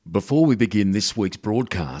Before we begin this week's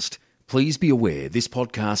broadcast, please be aware this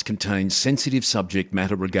podcast contains sensitive subject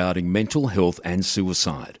matter regarding mental health and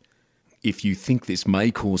suicide. If you think this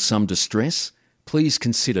may cause some distress, please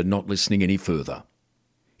consider not listening any further.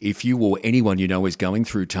 If you or anyone you know is going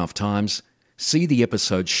through tough times, see the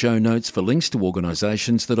episode's show notes for links to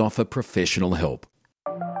organisations that offer professional help.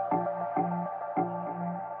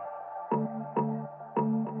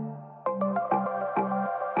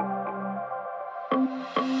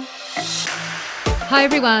 Hi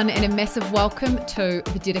everyone, and a massive welcome to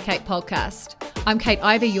the Dedicate podcast. I'm Kate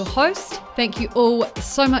Ivey, your host. Thank you all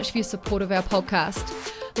so much for your support of our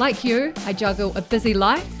podcast. Like you, I juggle a busy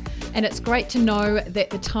life, and it's great to know that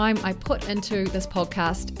the time I put into this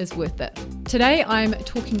podcast is worth it. Today I'm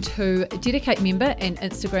talking to Dedicate member and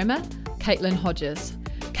Instagrammer, Caitlyn Hodges.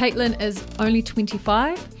 Caitlyn is only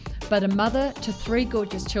 25, but a mother to 3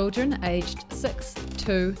 gorgeous children aged 6,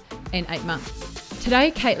 2 and 8 months.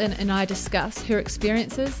 Today, Caitlyn and I discuss her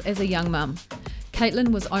experiences as a young mum. Caitlyn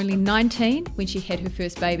was only 19 when she had her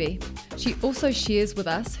first baby. She also shares with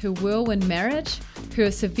us her whirlwind marriage,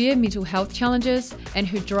 her severe mental health challenges, and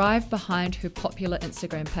her drive behind her popular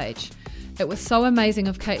Instagram page. It was so amazing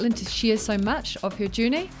of Caitlyn to share so much of her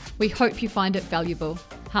journey. We hope you find it valuable.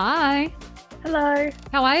 Hi. Hello.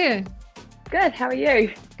 How are you? Good. How are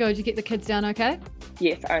you? Good. Did you get the kids down okay?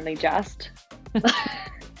 Yes, only just.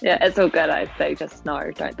 Yeah, it's all good. They just know,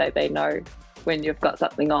 don't they? They know when you've got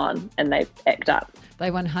something on and they act up. They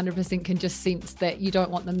 100% can just sense that you don't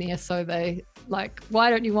want them there. So they like, why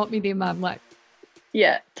don't you want me there, Mum? Like,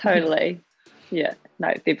 yeah, totally. Yeah,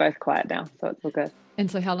 no, they're both quiet now, so it's all good. And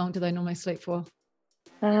so how long do they normally sleep for?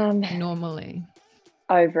 Normally.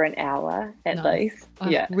 Over an hour at least.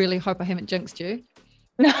 I really hope I haven't jinxed you.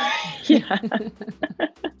 No, yeah.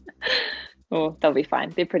 Oh, they'll be fine.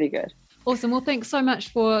 They're pretty good. Awesome. Well, thanks so much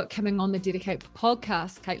for coming on the Dedicate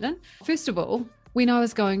podcast, Caitlyn. First of all, when I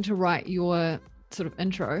was going to write your sort of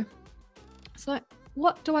intro, it's like,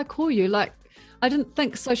 what do I call you? Like, I didn't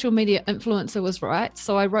think social media influencer was right,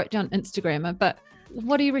 so I wrote down Instagrammer, but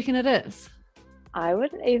what do you reckon it is? I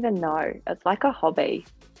wouldn't even know. It's like a hobby.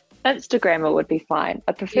 Instagrammer would be fine.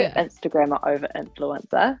 I prefer Instagrammer over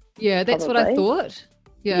influencer. Yeah, that's probably. what I thought.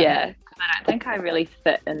 Yeah, I don't think I really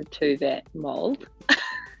fit into that mold.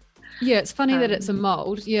 Yeah, it's funny that it's a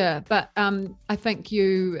mold, but I think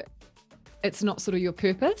it's not sort of your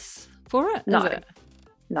purpose for it, no. is it?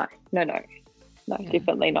 No,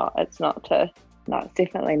 definitely not. It's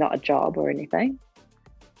definitely not a job or anything.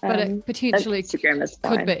 But it potentially Instagram is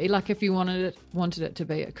could be, like if you wanted it to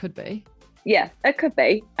be, it could be. Yeah, it could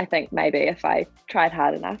be. I think maybe if I tried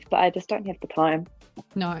hard enough, but I just don't have the time.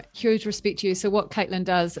 No, huge respect to you. So what Caitlyn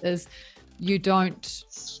does is you don't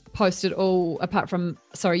post it all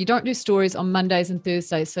you don't do stories on Mondays and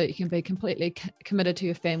Thursdays, so you can be completely committed to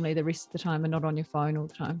your family the rest of the time and not on your phone all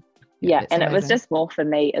the time. Yeah, and amazing. It was just more for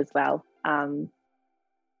me as well.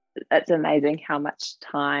 It's amazing how much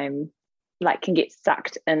time can get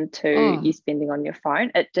sucked into you spending on your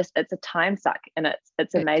phone. It's a time suck, and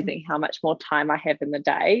it's amazing how much more time I have in the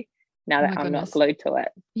day now that I'm not glued to it.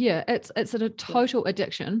 Yeah, it's a total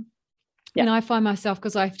addiction. Yeah. And I find myself,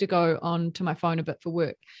 because I have to go on to my phone a bit for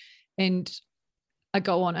work, and I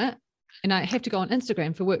go on it, and I have to go on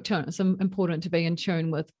Instagram for work too. It's important to be in tune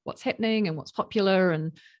with what's happening and what's popular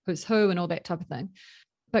and who's who and all that type of thing.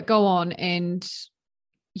 But go on and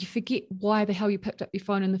you forget why the hell you picked up your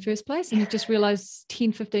phone in the first place, and you just realize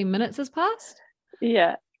 10, 15 minutes has passed.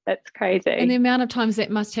 Yeah, it's crazy. And the amount of times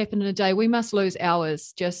that must happen in a day, we must lose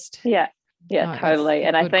hours just. Yeah, totally.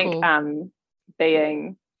 And I think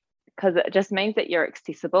because it just means that you're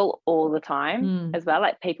accessible all the time as well.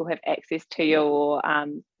 Like people have access to your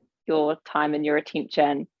time and your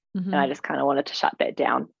attention. And I just kind of wanted to shut that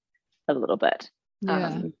down a little bit.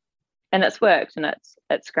 Yeah. And it's worked, and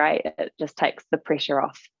it's great. It just takes the pressure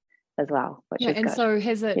off as well, which is and good. So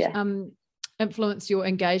has it influenced your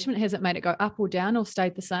engagement? Has it made it go up or down or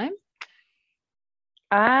stayed the same?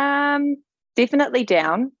 Definitely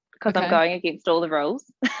down, because I'm going against all the rules.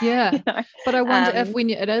 Yeah. But I wonder if when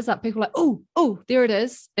it is up, people are like, oh, there it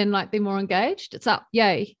is. And they're more engaged. It's up.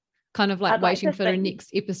 Yay. Kind of waiting for the next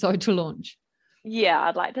episode to launch. Yeah,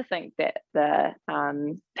 I'd like to think that the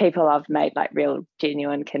people I've made real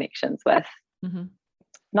genuine connections with,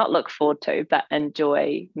 not look forward to, but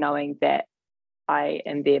enjoy knowing that I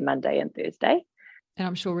am there Monday and Thursday. And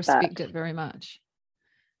I'm sure respect it very much.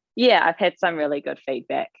 Yeah, I've had some really good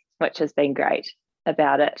feedback, which has been great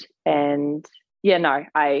about it. And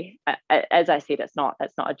I as I said, it's not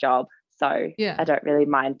a job, so I don't really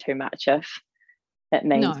mind too much if it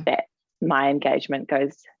means that my engagement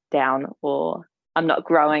goes down or I'm not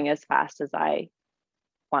growing as fast as I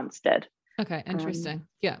once did. Okay, interesting.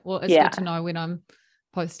 Yeah, well, it's good to know when I'm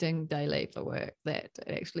posting daily for work that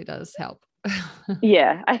it actually does help.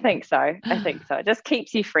 Yeah, I think so. It just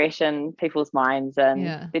keeps you fresh in people's minds,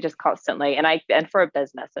 and they're just constantly. And for a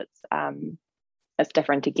business, it's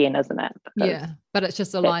different again, isn't it? Because but it's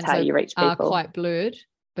just the lines how you reach are people. quite blurred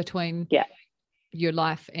between your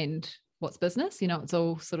life and what's business. It's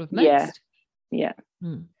all sort of mixed. Yeah.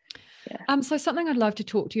 So something I'd love to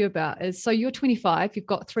talk to you about is, so you're 25, you've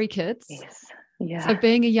got 3 kids. Yes. Yeah. So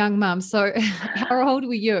being a young mum, so how old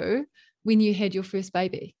were you when you had your first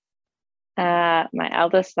baby? My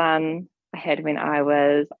eldest son I had when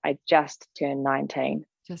I just turned 19.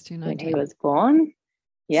 When he was born.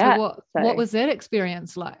 Yeah. So what was that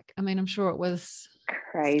experience like? I mean, I'm sure it was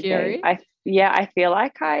crazy. Scary. I feel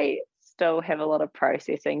like I still have a lot of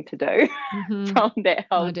processing to do from that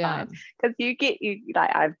whole time, because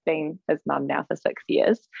I've been his mum now for 6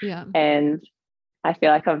 years, and I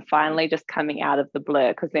feel like I'm finally just coming out of the blur,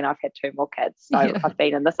 because then I've had 2 more kids, so I've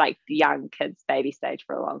been in this like young kids baby stage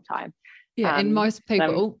for a long time. And most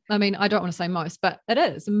people, I mean, I don't want to say most, but it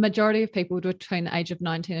is a majority of people between the age of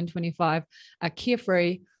 19 and 25 are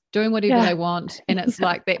carefree, doing whatever they want, and it's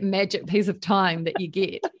like that magic piece of time that you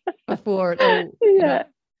get before it all.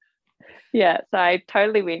 So I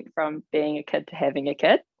totally went from being a kid to having a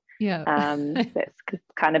kid. That's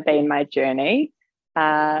kind of been my journey. So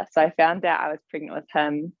I found out I was pregnant with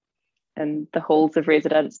him in the halls of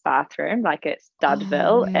residence bathroom, like at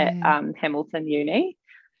Studville at Hamilton Uni.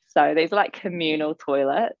 So these are like communal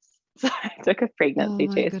toilets. So I took a pregnancy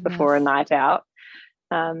test before a night out.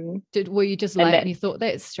 Were you just late and you thought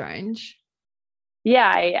that's strange? Yeah,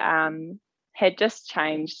 I had just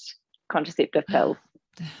changed contraceptive pills,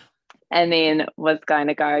 and then was going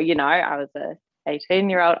to go. I was a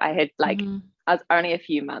 18-year-old. I had I was only a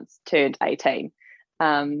few months turned 18,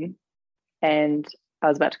 and I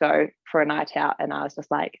was about to go for a night out, and I was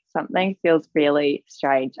just like, something feels really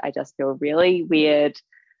strange. I just feel really weird.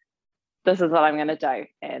 This is what I'm going to do.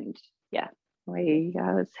 And I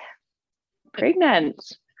was pregnant.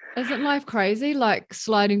 Isn't life crazy? Like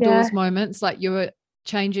sliding doors moments, like you were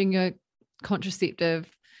changing your contraceptive.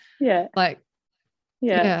 It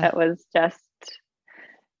was just,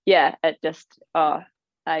 it just,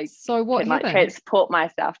 so what happened? Transport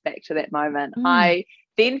myself back to that moment. I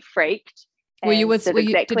then freaked. Did you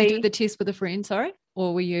do the test with a friend,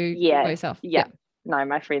 or were you by yourself? No,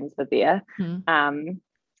 my friends were there.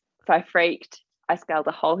 So I freaked. I scaled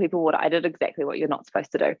a whole heap of water. I did exactly what you're not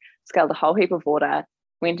supposed to do. Scaled a whole heap of water,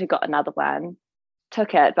 went and got another one,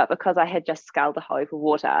 took it, but because I had just scaled a whole heap of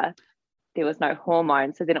water, there was no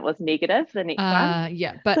hormone, so then it was negative the next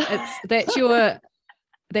one. But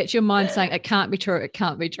that's your mind saying it can't be true,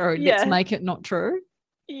 let's make it not true.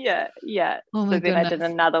 Oh my goodness. I did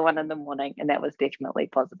another one in the morning, and that was definitely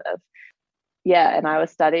positive. And I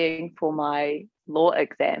was studying for my law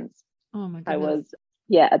exams. Oh my goodness. I was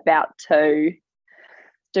about to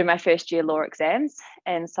do my first year law exams,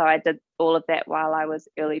 and so I did all of that while I was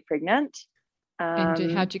early pregnant.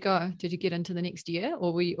 And how'd you go? Did you get into the next year,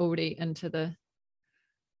 or were you already into the?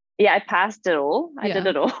 I passed it all. I did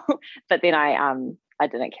it all, but then I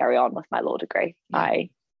didn't carry on with my law degree. I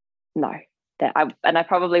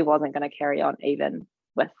probably wasn't going to carry on even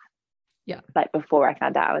with before I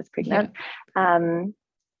found out I was pregnant. And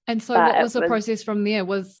so what was the process from there?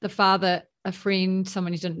 Was the father a friend,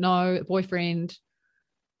 someone you didn't know, a boyfriend?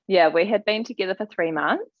 We had been together for 3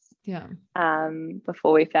 months.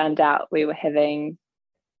 Before we found out we were having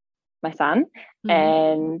my son,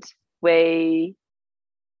 and we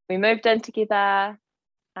moved in together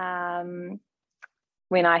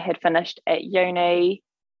when I had finished at uni,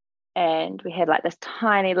 and we had like this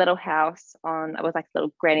tiny little house it was like a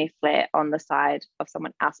little granny flat on the side of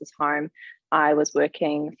someone else's home. I was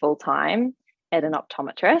working full time at an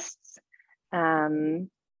optometrist's, and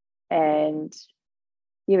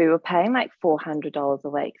we were paying like $400 a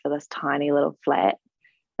week for this tiny little flat.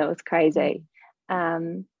 It was crazy.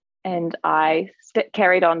 And I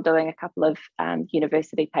carried on doing a couple of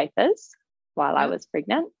university papers while I was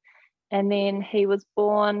pregnant. And then he was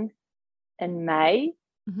born in May.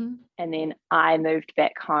 And then I moved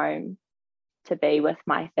back home to be with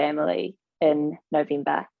my family in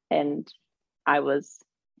November. And I was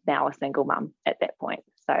now a single mum at that point.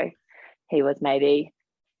 So he was maybe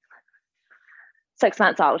 6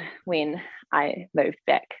 months old when I moved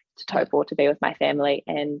back to Taupo to be with my family,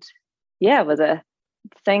 and was a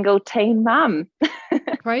single teen mum.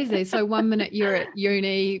 Crazy. So 1 minute you're at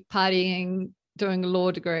uni partying, doing a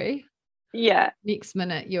law degree. Next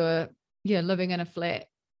minute you're living in a flat,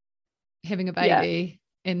 having a baby,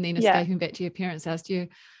 and then escaping back to your parents' house.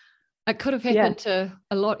 It could have happened to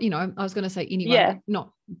a lot, I was going to say anyone, Yeah. but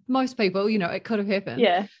not most people, it could have happened.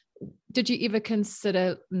 Yeah. Did you ever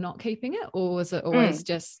consider not keeping it, or was it always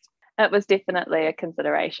just? It was definitely a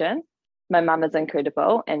consideration. My mum is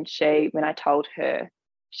incredible. And when I told her,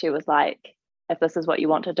 she was like, if this is what you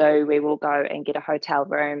want to do, we will go and get a hotel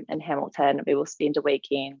room in Hamilton. We will spend a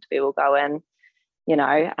weekend. We will go in,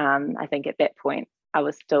 I think at that point I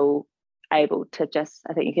was still able to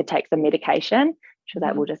I think you could take some medication. She was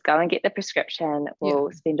like, we'll just go and get the prescription.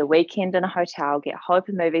 We'll spend a weekend in a hotel, get a whole heap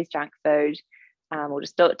of movies, junk food. We'll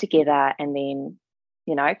just do it together and then,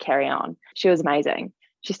 carry on. She was amazing.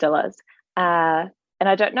 She still is. And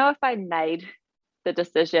I don't know if I made the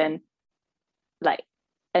decision like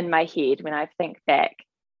in my head when I think back.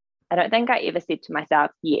 I don't think I ever said to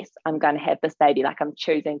myself, yes, I'm going to have this baby. Like I'm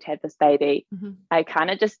choosing to have this baby. I kind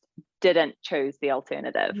of just didn't choose the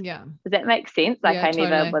alternative. Yeah. Does that make sense? Like I totally.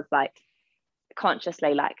 never was like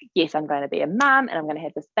consciously like, yes, I'm going to be a mum and I'm going to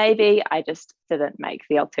have this baby. I just didn't make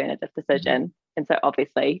the alternative decision. And so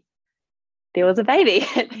obviously there was a baby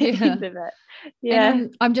at the end of it. Yeah.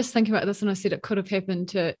 And I'm just thinking about this, and I said it could have happened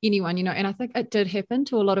to anyone, and I think it did happen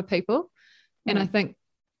to a lot of people. And I think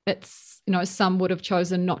it's, some would have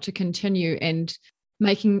chosen not to continue, and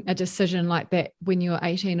making a decision like that when you're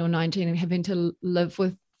 18 or 19 and having to live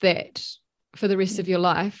with that for the rest of your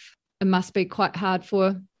life, it must be quite hard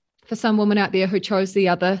for some women out there who chose the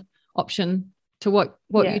other option to what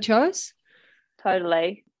you chose.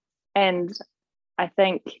 Totally. And I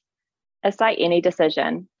think it's like any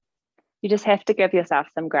decision. You just have to give yourself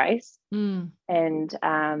some grace and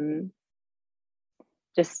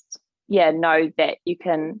just know that you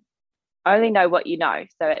can only know what you know.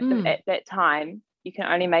 So at that time, you can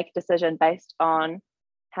only make a decision based on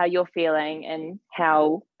how you're feeling and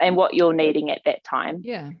what you're needing at that time.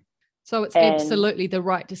 Yeah. So it's absolutely the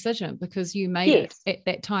right decision because you made it at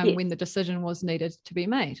that time when the decision was needed to be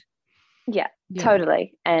made. Yeah.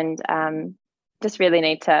 Totally. And just really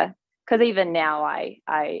need to, because even now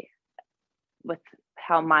I with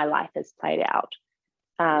how my life has played out,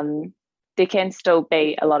 there can still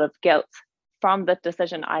be a lot of guilt from the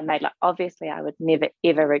decision I made. Like obviously I would never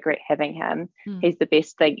ever regret having him. He's the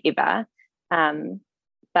best thing ever.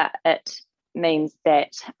 But it means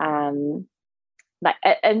that like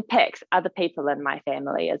it impacts other people in my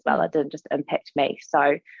family as well. It didn't just impact me.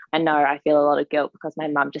 So I know I feel a lot of guilt because my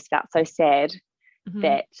mum just felt so sad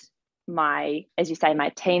that as you say, my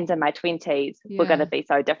teens and my 20s were going to be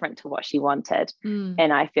so different to what she wanted.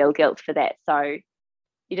 And I feel guilt for that. So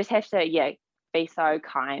you just have to, be so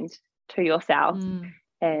kind to yourself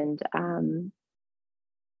and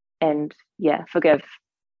forgive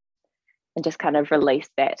and just kind of release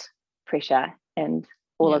that pressure and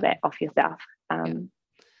all of that off yourself.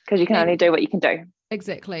 Because you can only do what you can do.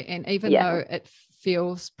 Exactly. And even though it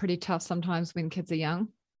feels pretty tough sometimes when kids are young,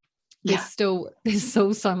 there's still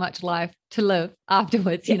so much life to live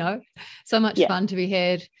afterwards, so much fun to be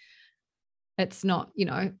had. It's not,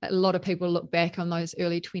 a lot of people look back on those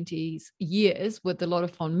early 20s years with a lot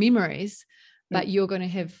of fond memories, but you're going to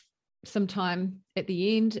have some time at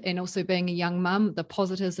the end. And also being a young mum, the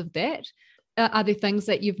positives of that. Are there things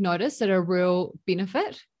that you've noticed that are a real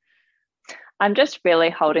benefit? I'm just really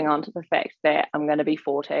holding on to the fact that I'm going to be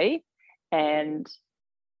 40 and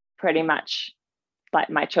pretty much like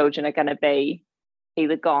my children are going to be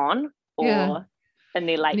either gone or in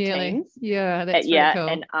their late teens. Yeah, that's really cool.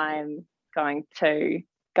 And I'm going to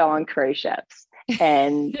go on cruise ships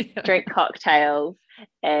and drink cocktails,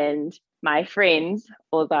 and my friends,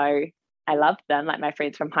 although I love them, like my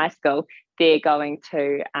friends from high school, they're going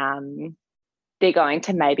to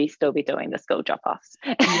maybe still be doing the school drop-offs.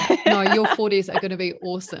 No, your 40s are going to be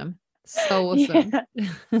awesome. So awesome.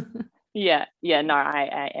 No,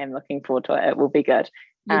 I am looking forward to it. It will be good.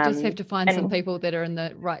 You just have to find some people that are in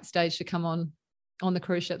the right stage to come on the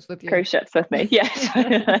cruise ships with you. Cruise ships with me,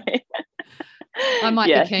 totally. I might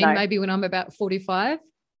be keen maybe when I'm about 45.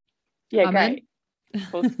 Yeah, great.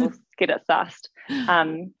 We'll get it sussed.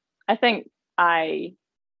 I think I'm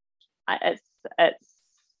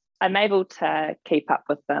able to keep up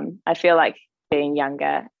with them. I feel like being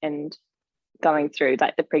younger and going through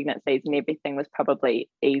like the pregnancies and everything was probably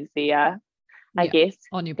easier, I guess,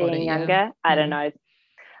 on your body, being younger. I don't know.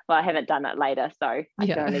 Well, I haven't done it later, so I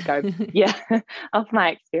can only go off my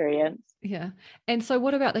experience. Yeah. And so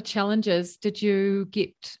what about the challenges? Did you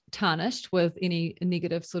get tarnished with any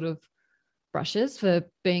negative sort of brushes for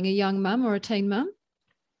being a young mum or a teen mum?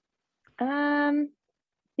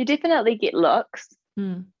 You definitely get looks,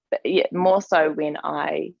 but more so when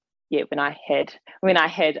I had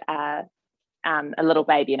a little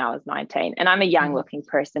baby and I was 19, and I'm a young looking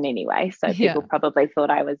person anyway, so people probably thought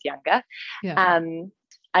I was younger.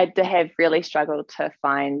 I have really struggled to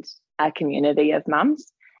find a community of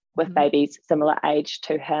mums with babies similar age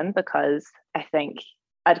to him, because I think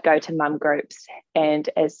I'd go to mum groups, and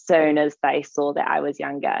as soon as they saw that I was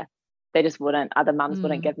younger, they just wouldn't, other mums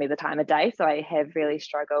wouldn't give me the time of day. So I have really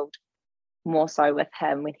struggled more so with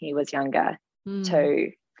him when he was younger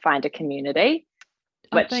to find a community,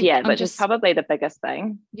 which is probably the biggest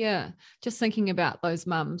thing. Yeah. Just thinking about those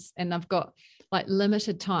mums, and they've got like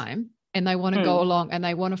limited time, and they want to go along, and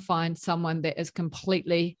they want to find someone that is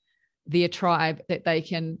completely their tribe that they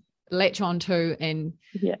can latch onto and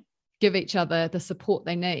give each other the support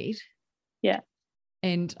they need. Yeah.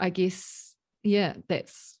 And I guess,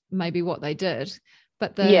 that's maybe what they did.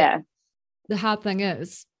 But the hard thing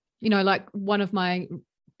is, like one of my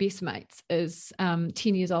best mates is 10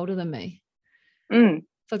 years older than me.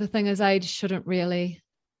 So the thing is, age shouldn't really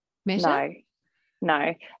matter.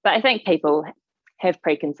 No. But I think people have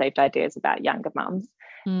preconceived ideas about younger mums,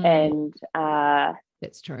 and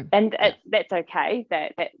that's true. And that's okay.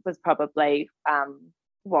 That was probably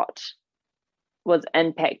what was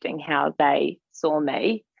impacting how they saw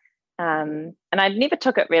me. And I never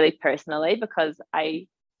took it really personally, because I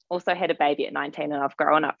also had a baby at 19 and I've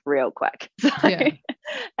grown up real quick. So I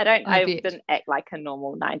didn't act like a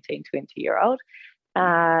normal 19, 20-year-old.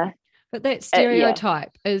 But that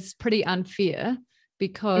stereotype is pretty unfair,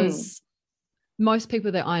 because most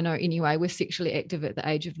people that I know anyway were sexually active at the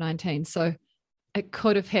age of 19. So it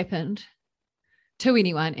could have happened to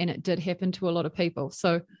anyone, and it did happen to a lot of people.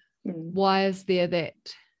 So why is there that?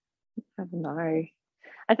 I don't know.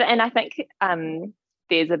 I think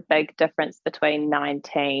there's a big difference between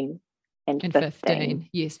 19 and 15.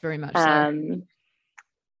 Yes, very much so.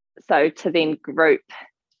 So to then group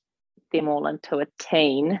them all into a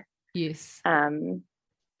teen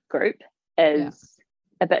group is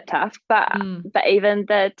a bit tough. But even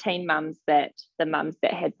the teen mums the mums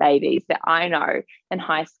that had babies that I know in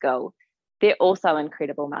high school, they're also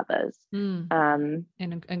incredible mothers. And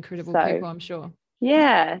incredible people, I'm sure.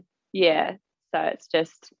 Yeah. So it's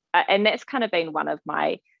just, and that's kind of been one of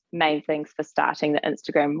my main things for starting the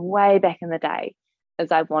Instagram way back in the day, is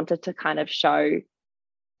I wanted to kind of show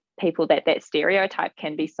people that stereotype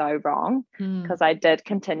can be so wrong, because I did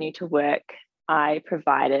continue to work. I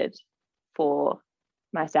provided for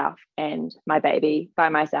myself and my baby by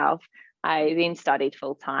myself. I then studied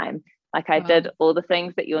full time. Like I did all the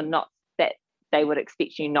things that they would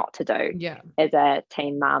expect you not to do as a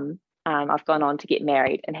teen mum. I've gone on to get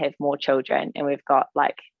married and have more children, and we've got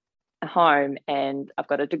like a home, and I've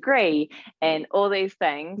got a degree and all these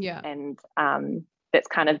things. And that's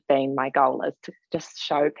kind of been my goal, is to just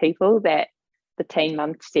show people that the teen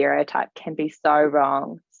mum stereotype can be so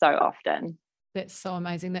wrong so often. That's so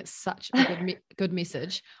amazing. That's such a good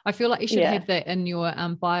message. I feel like you should have that in your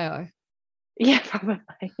bio. Yeah, probably.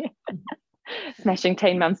 Smashing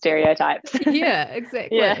teen mum stereotypes. Yeah,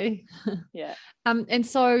 exactly. Yeah. And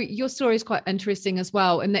so your story is quite interesting as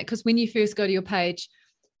well, in that, because when you first go to your page,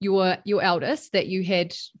 your eldest that you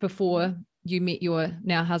had before you met your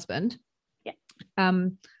now husband,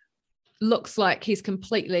 looks like he's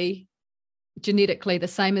completely genetically the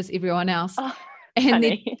same as everyone else.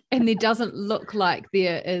 And there doesn't look like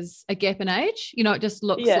there is a gap in age. It just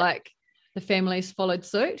looks like the family's followed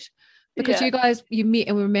suit. Because you met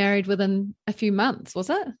and were married within a few months, was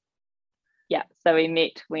it? Yeah. So we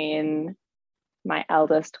met when my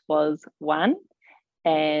eldest was 1,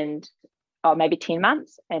 and maybe 10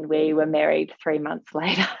 months, and we were married 3 months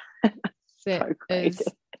later. That is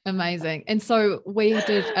amazing. And so we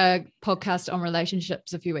did a podcast on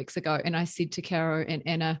relationships a few weeks ago, and I said to Caro and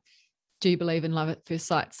Anna, do you believe in love at first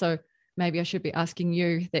sight? So maybe I should be asking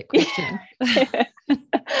you that question.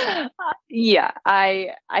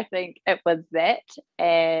 I think it was that,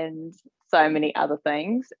 and so many other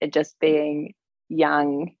things. It just being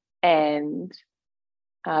young and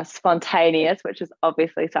spontaneous, which is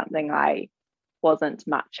obviously something I wasn't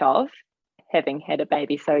much of, having had a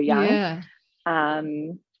baby so young.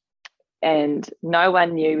 And no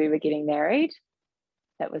one knew we were getting married.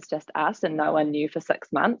 It was just us, and no one knew for 6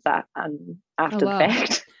 months after the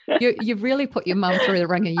fact. You really put your mum through the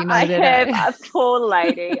ringer, I have, a poor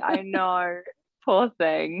lady. I know, poor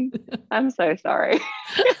thing. I'm so sorry.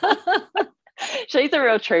 She's a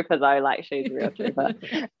real trooper though. She's a real trooper.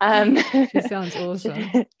 She sounds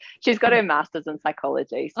awesome. She's got her master's in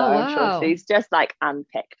psychology, so I'm sure she's just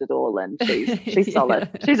unpacked it all, and she's solid.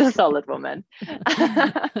 She's a solid woman.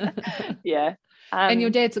 Yeah. And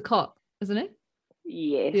your dad's a cop, isn't he?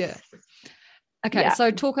 Yes. Yeah. Okay, Yeah.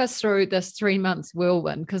 so talk us through this 3 months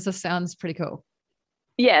whirlwind, because this sounds pretty cool.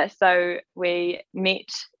 Yeah, so we met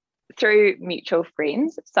through mutual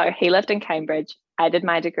friends. So he lived in Cambridge. I did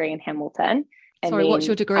my degree in Hamilton. And Sorry, what's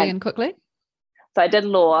your then degree in quickly? So I did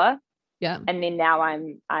law. Yeah. And then now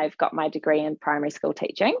I've got my degree in primary school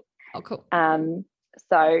teaching. Oh, cool.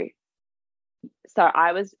 So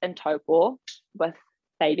I was in Taupo with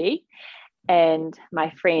baby, and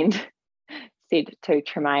my friend said to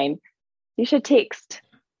Tremaine, "You should text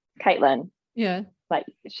Caitlyn." Yeah. Like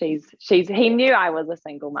he knew I was a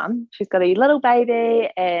single mum. She's got a little baby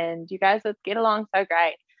and you guys would get along so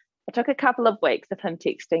great. It took a couple of weeks of him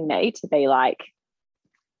texting me to be like,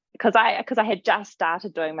 because I had just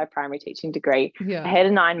started doing my primary teaching degree. Yeah. I had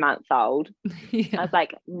a 9-month-old. Yeah. I was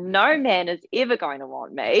like, no man is ever going to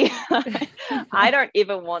want me. I don't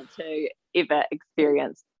ever want to ever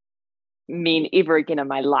experience men ever again in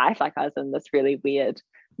my life. Like, I was in this really weird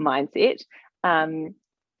mindset. And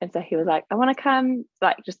so he was like, I want to come,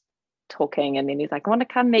 like, just talking. And then he's like, I want to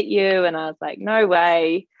come meet you. And I was like, no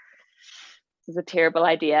way. This is a terrible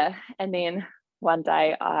idea. And then one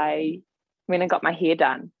day I went and got my hair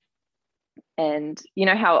done. And you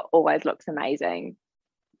know how it always looks amazing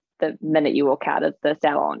the minute you walk out of the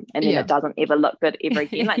salon, and then it doesn't ever look good ever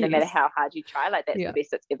again. Like, no matter how hard you try, like, that's the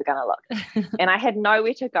best it's ever going to look. And I had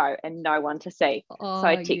nowhere to go and no one to see. So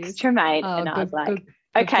I text Tremaine and I was like,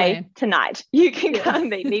 okay, plan. Tonight you can come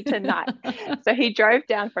meet me tonight. So he drove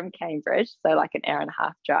down from Cambridge, so like an hour and a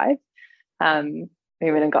half drive.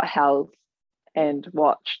 We went and got Hells and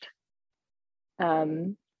watched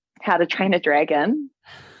How to Train a Dragon.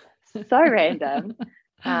 So random.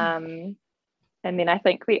 And then I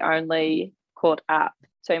think we only caught up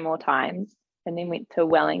 2 more times and then went to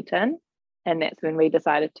Wellington, and that's when we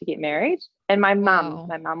decided to get married. And my mum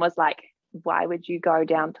was like, why would you go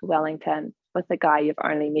down to Wellington with a guy you've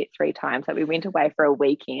only met 3 times? Like, we went away for a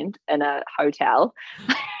weekend in a hotel.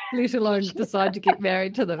 Let alone decide to get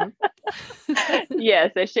married to them. Yeah,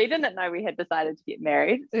 so she didn't know we had decided to get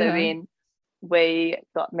married. So then we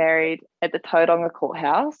got married at the Tauranga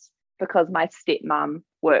courthouse, because my stepmom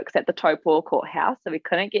works at the Taupo courthouse, so we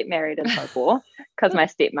couldn't get married in Taupo because my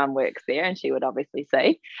stepmom works there and she would obviously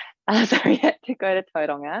see. So we had to go to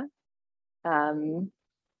Tauranga.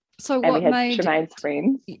 So what made Tremaine's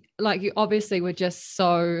friends? Like, you obviously were just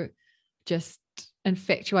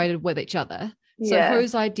infatuated with each other. So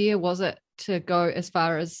whose idea was it to go as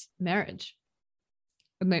far as marriage?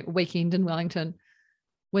 A weekend in Wellington,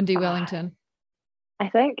 windy Wellington. I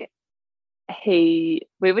think we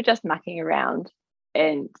were just mucking around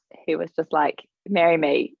and he was just like, marry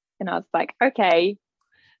me. And I was like, okay.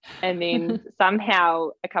 And then somehow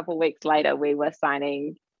a couple of weeks later, we were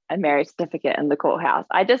signing a marriage certificate in the courthouse.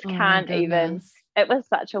 I just can't even, it was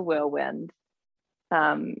such a whirlwind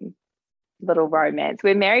little romance.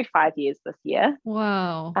 We're married 5 years this year.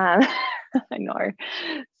 Wow. I know.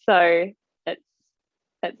 So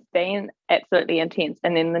it's been absolutely intense.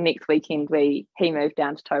 And then the next weekend he moved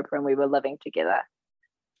down to Taupo and we were living together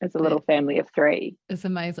as a little family of 3. It's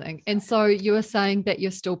amazing. And so you were saying that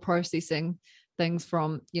you're still processing things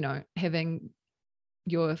from, having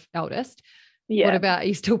your eldest. Yeah. What about, are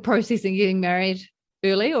you still processing getting married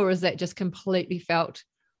early, or is that just completely felt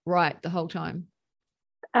right the whole time?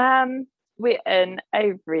 We're in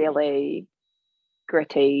a really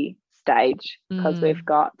gritty stage because we've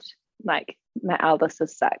got, like, my eldest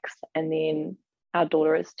is 6 and then our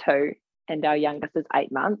daughter is 2 and our youngest is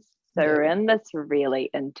 8 months. So we're in this really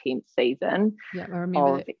intense season. Yeah, I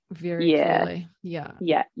remember that very clearly. Yeah.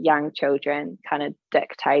 Yeah, young children kind of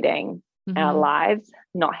dictating our lives,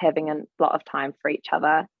 not having a lot of time for each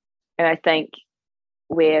other. And I think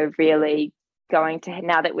we're really going to,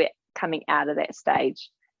 now that we're coming out of that stage,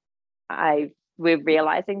 we're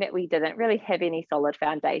realizing that we didn't really have any solid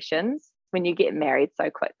foundations when you get married so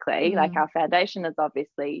quickly. Like, our foundation is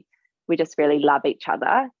obviously we just really love each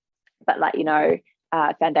other, but, like,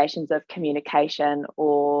 foundations of communication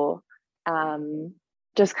or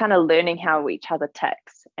just kind of learning how each other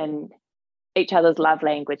ticks and each other's love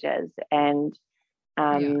languages and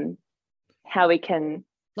how we can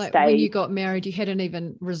stay. When you got married, you hadn't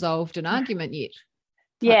even resolved an argument yet.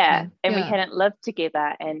 And we hadn't lived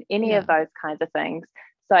together and any of those kinds of things.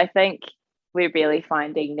 So I think we're really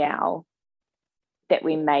finding now that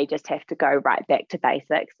we may just have to go right back to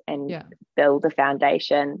basics and build a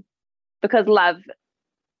foundation, because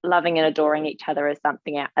loving and adoring each other is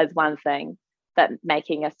one thing, but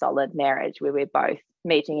making a solid marriage where we're both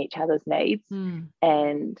meeting each other's needs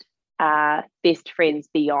and are best friends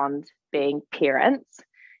beyond being parents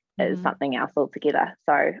is something else altogether.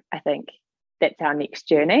 So I think that's our next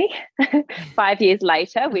journey. 5 years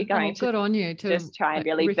later, we're going good on you to just try and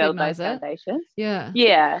really build those foundations.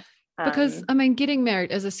 Yeah. Because I mean, getting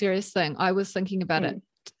married is a serious thing. I was thinking about it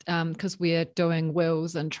because we're doing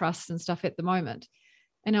wills and trusts and stuff at the moment.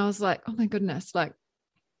 And I was like, oh my goodness, like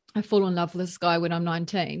I fall in love with this guy when I'm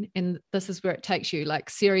 19, and this is where it takes you, like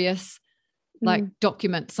serious, like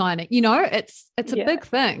document signing, it's a big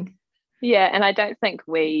thing. Yeah. And I don't think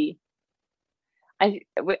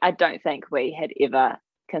I don't think we had ever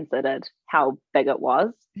considered how big it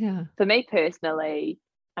was. Yeah. For me personally,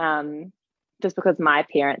 just because my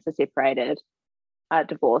parents are separated,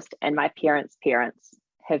 divorced, and my parents' parents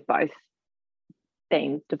have both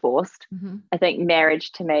been divorced. I think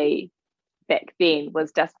marriage to me back then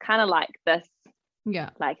was just kind of like this.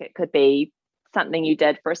 Yeah. Like it could be something you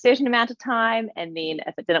did for a certain amount of time, and then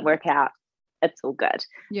if it didn't work out, it's all good.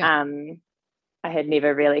 Yeah. I had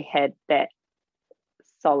never really had that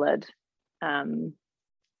solid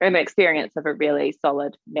experience of a really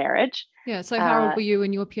solid marriage. Yeah. So how old were you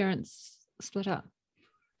when your parents split up?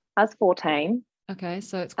 I was 14. Okay,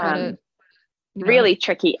 so it's quite a really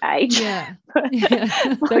tricky age. Yeah.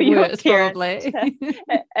 The worst, probably.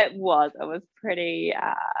 It was pretty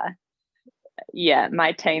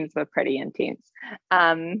my teens were pretty intense.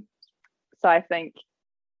 So I think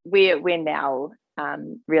we're now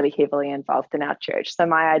really heavily involved in our church. So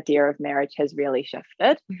my idea of marriage has really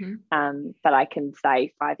shifted. But I can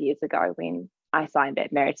say 5 years ago when I signed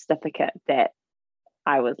that marriage certificate that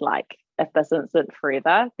I was like, if this isn't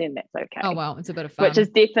forever, then that's okay. Oh, well, it's a bit of fun. Which is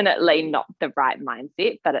definitely not the right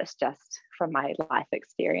mindset, but it's just from my life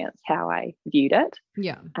experience how I viewed it.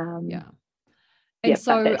 Yeah. And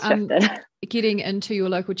so getting into your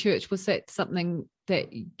local church, was that something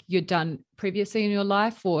that you'd done previously in your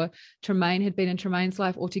life, or Tremaine had been in Tremaine's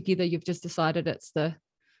life, or together you've just decided it's the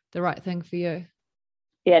right thing for you?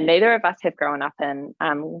 Yeah, neither of us have grown up in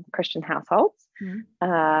Christian households.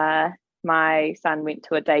 My son went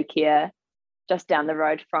to a daycare just down the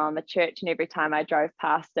road from a church, and every time I drove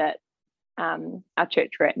past it, our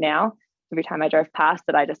church we're at now, every time I drove past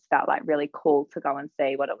it, I just felt like really called to go and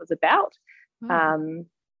see what it was about.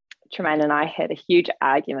 Tremaine and I had a huge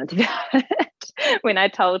argument about it when I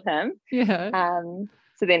told him.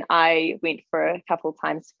 So then I went for a couple of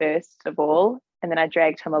times first of all, and then I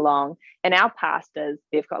dragged him along. And our pastors,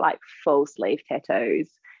 they've got like full sleeve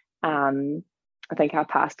tattoos. I think our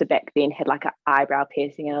pastor back then had like an eyebrow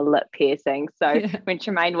piercing and a lip piercing. So when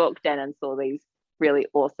Tremaine walked in and saw these really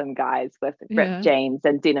awesome guys with ripped jeans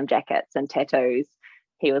and denim jackets and tattoos,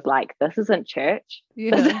 he was like, this isn't church.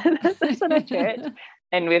 This isn't a church.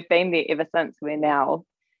 And we've been there ever since. We're now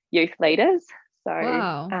youth leaders. So,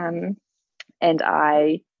 and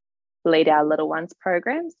I lead our little ones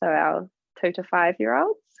program. So our 2 to 5 year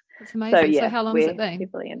olds. That's amazing. So how long has it been?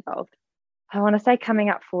 Heavily involved. I want to say coming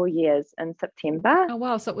up 4 years in September. Oh,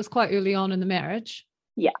 wow. So it was quite early on in the marriage.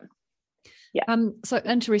 Yeah. So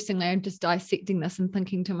interestingly, I'm just dissecting this and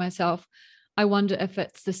thinking to myself, I wonder if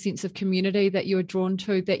it's the sense of community that you're drawn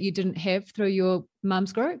to that you didn't have through your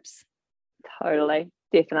mum's groups. Totally.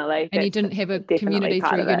 Definitely. And you didn't have a community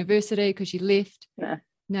through university because you left. No.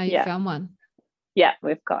 Now you found one. Yeah.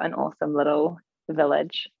 We've got an awesome little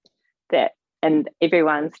village and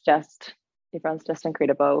everyone's just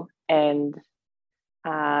incredible. And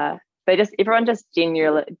everyone just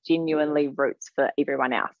genuinely roots for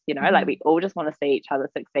everyone else, like we all just want to see each other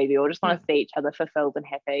succeed. We all just want to see each other fulfilled and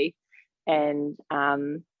happy. And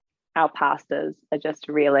our pastors are just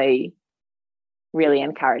really, really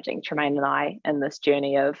encouraging Tremaine and I in this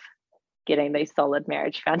journey of getting these solid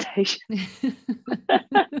marriage foundations.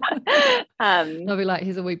 They'll be like,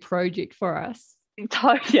 here's a wee project for us.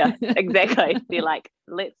 Yeah, exactly. They're like,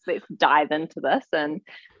 let's dive into this and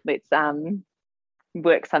let's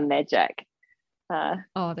work some magic. That's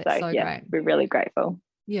so great. We're really grateful.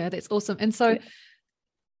 Yeah, that's awesome. And so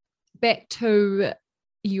back to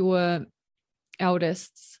your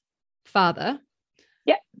eldest's father.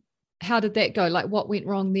 Yeah. How did that go? Like, what went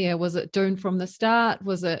wrong there? Was it doomed from the start?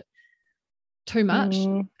 Was it too much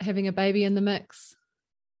having a baby in the mix?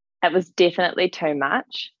 It was definitely too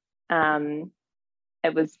much.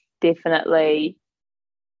 It was definitely,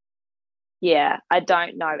 I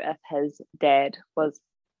don't know if his dad was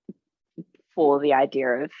for the idea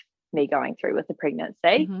of me going through with the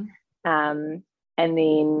pregnancy. And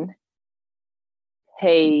then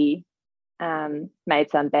he made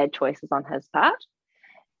some bad choices on his part,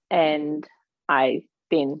 and I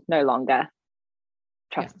then no longer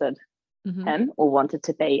trusted him or wanted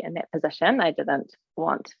to be in that position. I didn't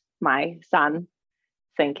want my son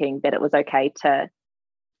thinking that it was okay to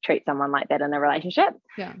treat someone like that in a relationship.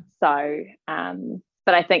 Yeah. So, but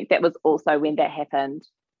but I think that was also when that happened.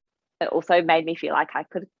 It also made me feel like I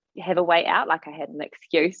could have a way out, like I had an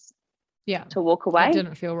excuse to walk away. It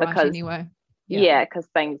didn't feel right anyway. Yeah, because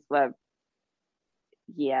things were,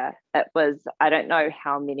 it was, I don't know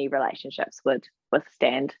how many relationships would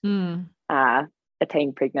withstand a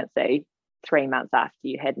teen pregnancy 3 months after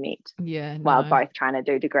you had met, while both trying to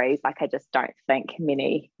do degrees. Like, I just don't think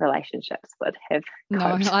many relationships would have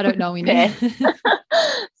coped. I don't know any.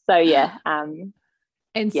 So yeah.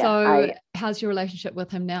 How's your relationship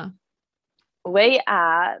with him now? We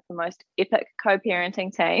are the most epic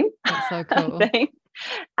co-parenting team. That's so cool.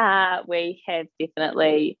 We have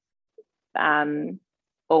definitely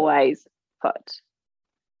always put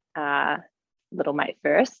little mate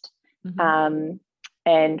first.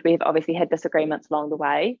 And we've obviously had disagreements along the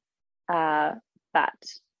way, but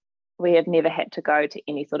we have never had to go to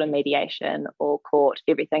any sort of mediation or court.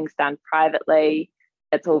 Everything's done privately.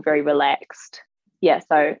 It's all very relaxed. Yeah,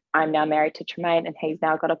 so I'm now married to Tremaine, and he's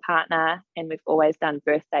now got a partner, and we've always done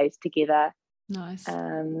birthdays together. Nice.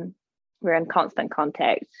 We're in constant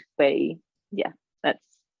contact.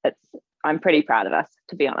 I'm pretty proud of us,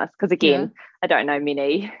 to be honest, because again, I don't know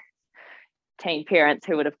many teen parents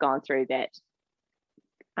who would have gone through that.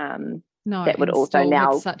 That would also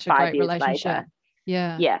now such a 5 great years relationship.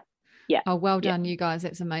 Later. Yeah. Oh, well done, you guys.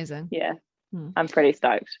 That's amazing. Yeah. I'm pretty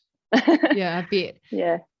stoked. Yeah, I bet.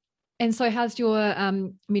 Yeah. And so how's your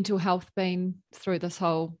mental health been through this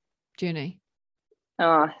whole journey?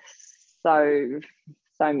 Oh, so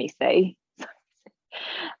messy.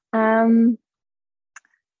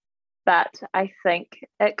 But I think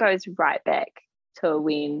it goes right back to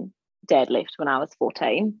when Dad left when I was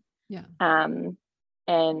 14. Yeah.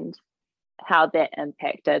 And how that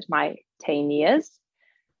impacted my teen years,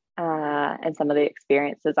 and some of the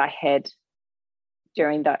experiences I had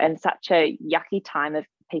during in such a yucky time of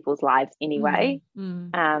people's lives anyway.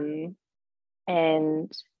 And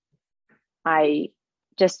I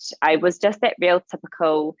was just that real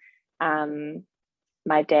typical,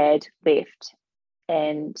 my dad left,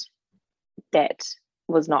 and that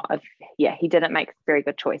was not he didn't make very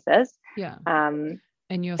good choices.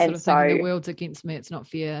 And you're sort of thinking the world's against me, it's not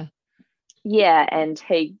fair. Yeah, and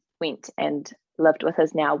he went and lived with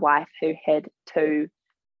his now wife, who had 2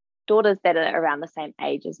 daughters that are around the same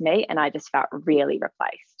age as me, and I just felt really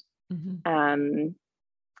replaced.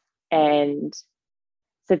 And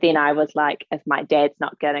so then I was like, if my dad's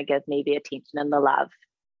not going to give me the attention and the love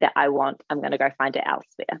that I want, I'm going to go find it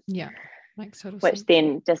elsewhere. Yeah, makes total sense. Which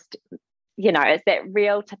then just, it's that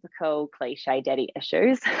real typical cliche daddy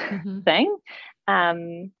issues thing.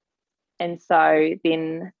 And so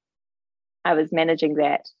then I was managing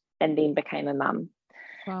that, and then became a mum.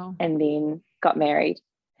 Wow. And then got married.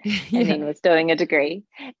 And then was doing a degree.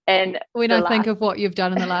 And when I think of what you've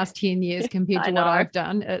done in the last 10 years compared to what I've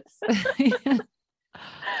done, it's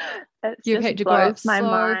you've had to grow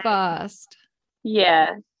so fast.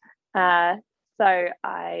 Yeah. So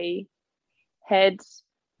I had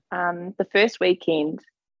the first weekend,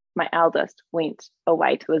 my eldest went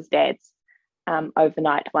away to his dad's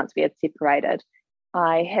overnight once we had separated.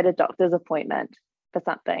 I had a doctor's appointment for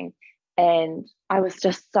something, and I was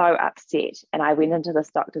just so upset. And I went into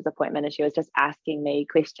this doctor's appointment, and she was just asking me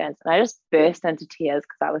questions, and I just burst into tears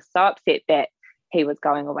because I was so upset that he was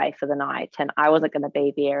going away for the night and I wasn't going to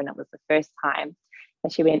be there, and it was the first time.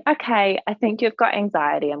 And she went, "Okay, I think you've got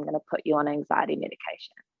anxiety. I'm going to put you on anxiety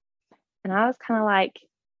medication." And I was kind of like,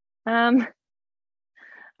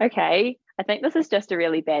 okay, I think this is just a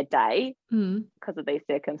really bad day because of these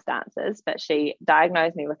circumstances. But she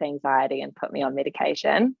diagnosed me with anxiety and put me on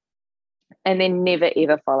medication, and then never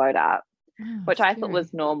ever followed up, which I thought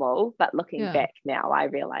was normal. But looking back now, I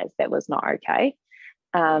realized that was not okay.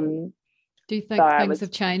 Do you think things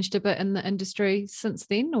have changed a bit in the industry since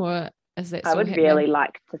then, or is that still happening? Really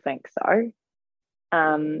like to think so.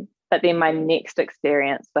 But then my next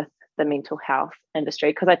experience with the mental health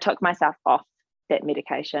industry, because I took myself off that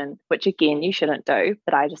medication, which again you shouldn't do,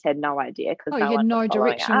 but I just had no idea because you had no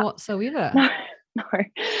direction whatsoever. No.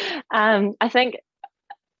 I think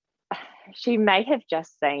she may have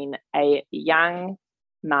just seen a young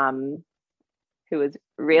mum who was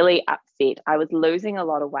really upset. I was losing a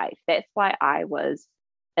lot of weight. That's why I was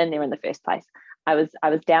in there in the first place. I was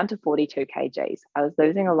down to 42 kgs. I was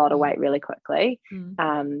losing a lot of weight really quickly.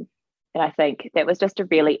 And I think that was just a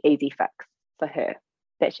really easy fix for her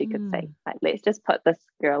that she could see. Like, let's just put this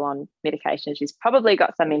girl on medication. She's probably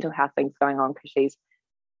got some mental health things going on because she's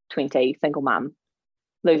 20, single mum,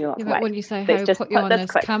 losing lots of weight. When you say, hey, put you on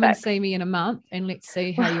this, come and see me in a month and let's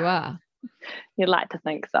see how you are. You'd like to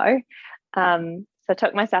think so. So I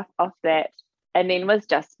took myself off that, and then was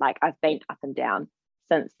just like, I've been up and down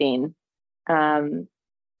since then. I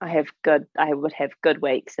would have good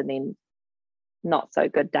weeks and then not so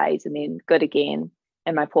good days and then good again.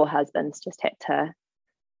 And my poor husband's just had to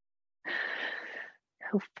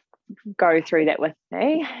go through that with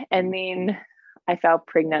me. And then I fell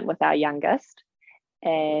pregnant with our youngest.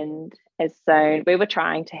 And as soon we were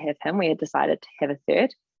trying to have him, we had decided to have a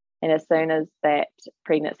third. And as soon as that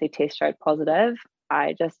pregnancy test showed positive,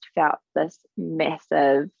 I just felt this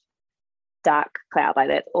massive dark cloud. Like,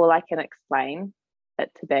 that's all I can explain it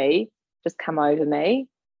to be, just come over me.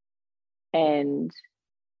 And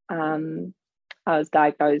I was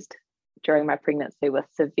diagnosed during my pregnancy with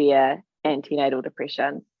severe antenatal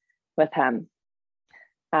depression with him.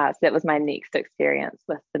 So that was my next experience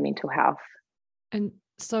with the mental health. And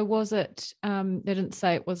so was it, they didn't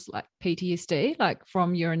say it was like PTSD, like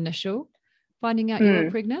from your initial finding out you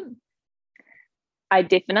were pregnant? I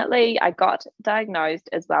got diagnosed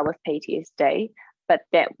as well with PTSD, but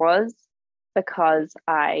that was because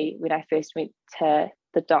when I first went to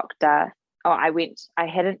the doctor, I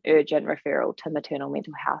had an urgent referral to maternal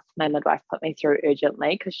mental health. My midwife put me through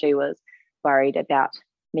urgently because she was worried about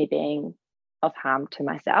me being of harm to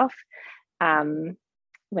myself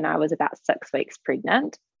when I was about 6 weeks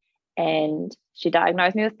pregnant. And she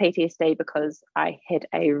diagnosed me with PTSD because I had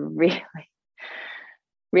a really,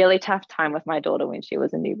 really tough time with my daughter when she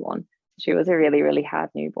was a newborn. She was a really, really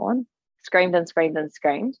hard newborn, screamed and screamed and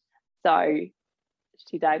screamed. So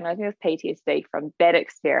she diagnosed me with PTSD from that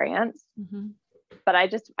experience. Mm-hmm. But I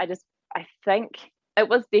think it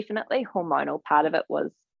was definitely hormonal. Part of it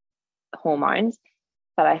was hormones,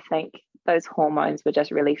 but I think those hormones were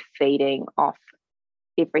just really feeding off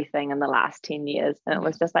everything in the last 10 years. And it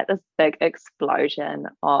was just like this big explosion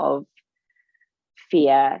of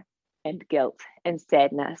fear and guilt and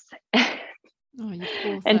sadness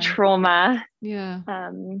and trauma. Yeah.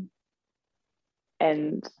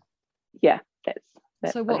 And yeah,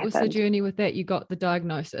 that's so what was the journey with that? You got the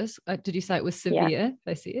diagnosis. Did you say it was severe,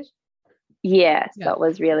 they said? Yeah, so it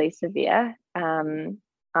was really severe.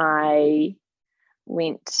 I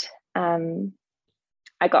went for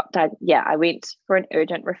an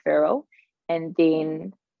urgent referral, and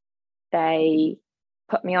then they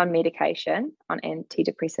put me on medication, on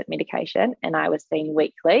antidepressant medication, and I was seen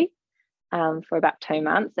weekly for about 2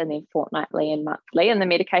 months, and then fortnightly and monthly, and the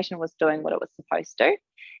medication was doing what it was supposed to.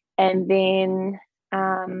 And then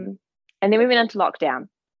we went into lockdown.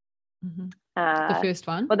 Mm-hmm. The first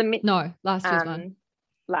one? Last year's one.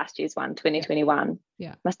 Last year's one, 2021.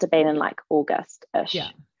 Yeah. Must have been in like August-ish.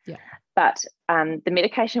 Yeah. But the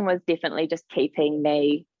medication was definitely just keeping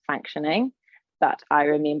me functioning. But I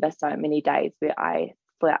remember so many days where I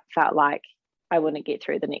felt like I wouldn't get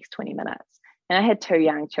through the next 20 minutes. And I had 2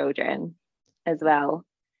 young children as well.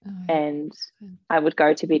 And I would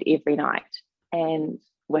go to bed every night and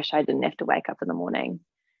wish I didn't have to wake up in the morning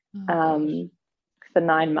for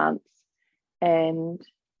 9 months. And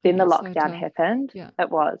then the lockdown happened. Yeah. It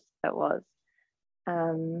was.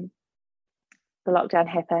 The lockdown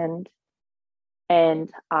happened,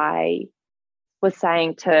 and I was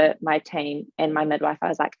saying to my team and my midwife, I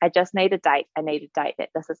was like, I just need a date. I need a date that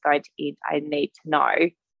this is going to end. I need to know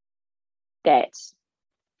that,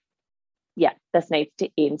 this needs to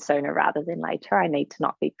end sooner rather than later. I need to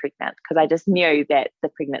not be pregnant, because I just knew that the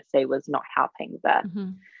pregnancy was not helping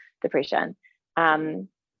the depression.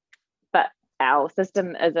 But our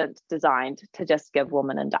system isn't designed to just give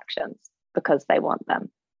women inductions because they want them.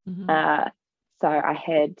 Mm-hmm. So I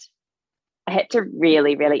had to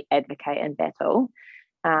really, really advocate and battle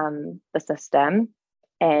the system,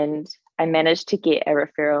 and I managed to get a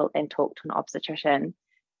referral and talk to an obstetrician,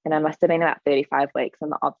 and I must have been about 35 weeks,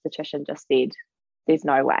 and the obstetrician just said, there's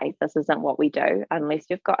no way, this isn't what we do unless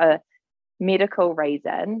you've got a medical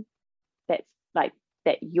reason that's like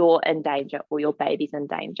that you're in danger or your baby's in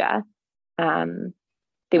danger, then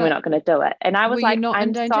we're not going to do it. And I was like,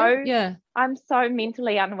 I'm so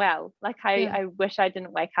mentally unwell. Like I wish I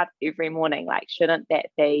didn't wake up every morning. Like, shouldn't that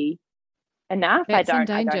be enough? I don't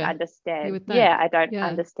understand. I don't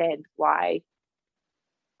understand why.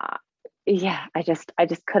 I just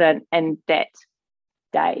couldn't. And that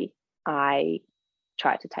day I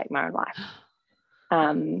tried to take my own life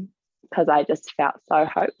because I just felt so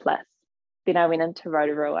hopeless. Then I went into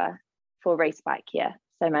Rotorua for respite care.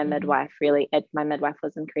 So my midwife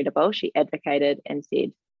was incredible. She advocated and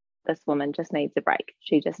said, this woman just needs a break.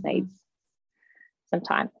 She just needs some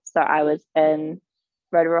time. So I was in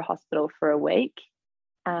Rotorua Hospital for a week.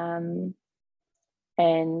 And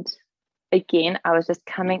again, I was just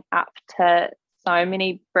coming up to so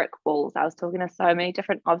many brick walls. I was talking to so many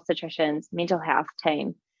different obstetricians, mental health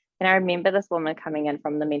team. And I remember this woman coming in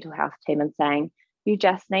from the mental health team and saying, You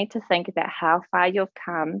just need to think about how far you've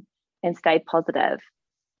come and stay positive.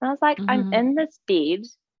 And I was like, I'm in this bed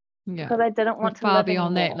because I didn't want to far live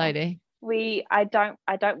beyond anymore. that, lady. I don't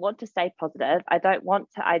want to stay positive.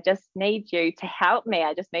 I just need you to help me.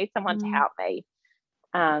 I just need someone to help me.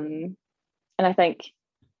 And I think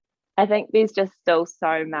there's just still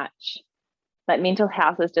so much, like, mental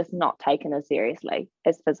health is just not taken as seriously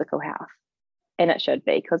as physical health. And it should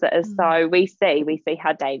be, because it is so, we see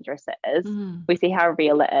how dangerous it is. We see how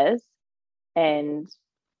real it is. And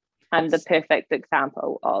I'm the perfect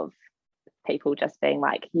example of people just being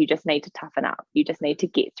like, you just need to toughen up. You just need to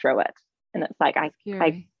get through it. And it's like, I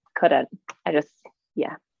couldn't. I just,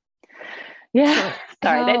 yeah. So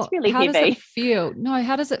sorry, that's really heavy. How does it feel? No,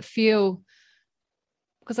 how does it feel?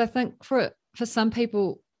 Because I think for some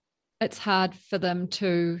people, it's hard for them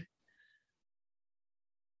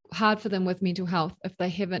with mental health if they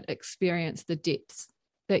haven't experienced the depths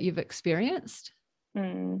that you've experienced.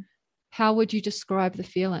 How would you describe the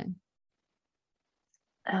feeling?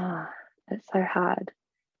 Oh, it's so hard.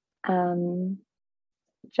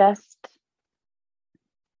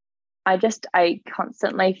 I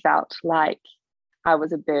constantly felt like I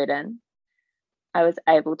was a burden. I was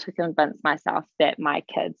able to convince myself that my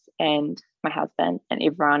kids and my husband and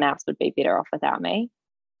everyone else would be better off without me.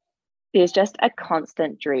 There's just a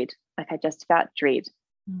constant dread. Like, I just felt dread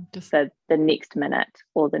for the next minute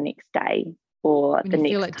or the next day or the next time.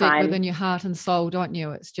 You feel it deep within your heart and soul, don't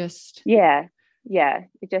you? It's just... Yeah.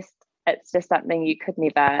 It's just something you could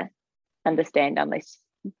never understand unless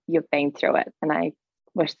you've been through it. And I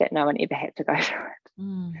wish that no one ever had to go through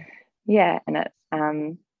it. Yeah. And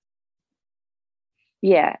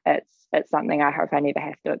it's something I hope I never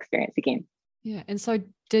have to experience again. Yeah. And so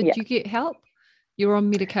did you get help? You were on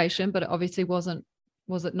medication, but it obviously was it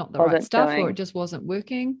not the right stuff, or it just wasn't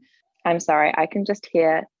working? I'm sorry, I can just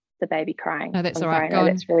hear the baby crying. No, that's all right.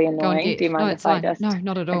 That's really annoying. Do you mind if I just... No,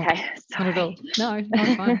 not at all. Okay, not at all. No,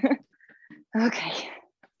 not fine. Okay.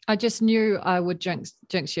 I just knew I would jinx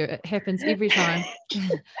you. It happens every time.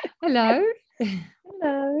 Hello.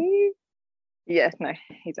 Hello. Yeah, no,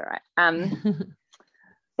 he's all right.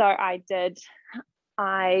 So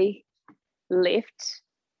I left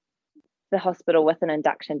the hospital with an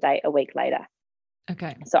induction date a week later.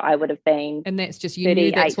 Okay. So I would have been... And that's just, you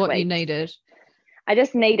knew that's what weeks. You needed. I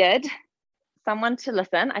just needed someone to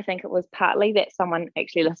listen. I think it was partly that someone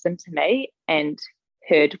actually listened to me and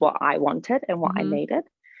heard what I wanted and what I needed.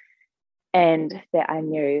 And that I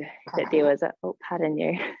knew that there was that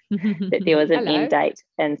there was an end date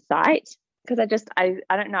in sight. Because I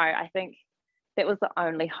don't know, I think that was the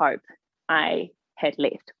only hope I had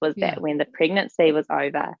left, was that when the pregnancy was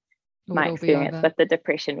over, my experience with the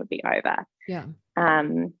depression would be over. Yeah.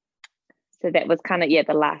 So that was kind of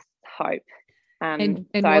the last hope. And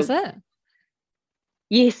was it?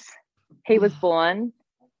 Yes, he was born,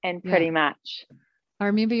 and pretty much. I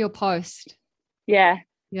remember your post. Yeah.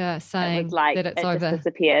 Yeah, saying it was like that it's it over. Just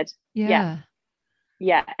disappeared. Yeah.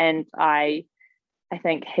 And I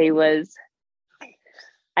think he was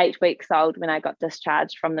 8 weeks old when I got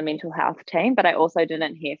discharged from the mental health team, but I also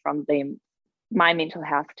didn't hear from them. My mental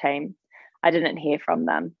health team, I didn't hear from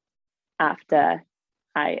them after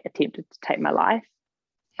I attempted to take my life.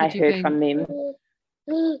 I heard from them.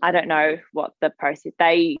 I don't know what the process,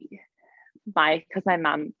 because my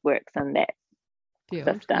mum works in that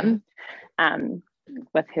system.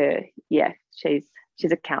 With her, she's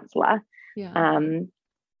a counsellor. And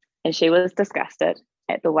she was disgusted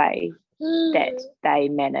at the way that they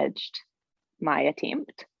managed my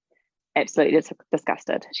attempt. Absolutely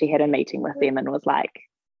disgusted. She had a meeting with them and was like,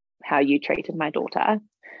 how you treated my daughter,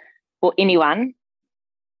 or anyone,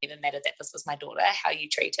 even mattered that this was my daughter, how you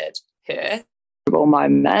treated her. The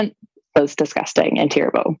moment was disgusting and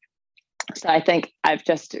terrible. So I think I've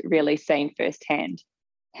just really seen firsthand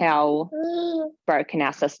how broken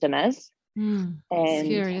our system is. And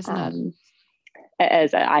scary, isn't it? It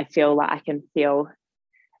is. I feel like I can feel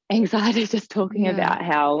anxiety just talking about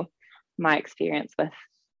how my experience with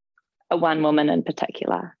one woman in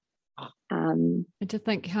particular. And to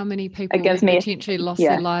think how many people potentially lost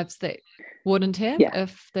their lives that wouldn't have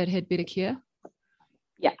if they'd had better care.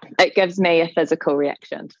 Yeah, it gives me a physical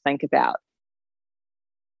reaction to think about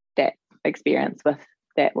that experience with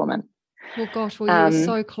that woman. Well, gosh, you were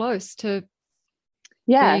so close to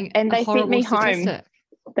being and they sent me statistic.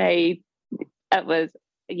 Home.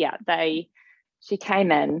 She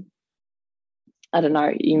came in, I don't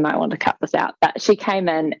know, you might want to cut this out, but she came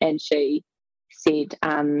in and she said,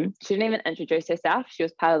 she didn't even introduce herself. She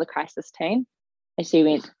was part of the crisis team. And she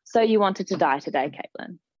went, so you wanted to die today,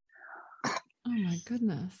 Caitlyn? Oh my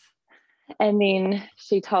goodness. And then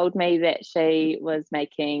she told me that she was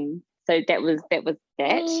making, so that was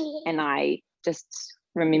that. And I just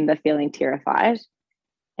remember feeling terrified.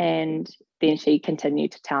 And then she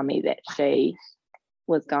continued to tell me that she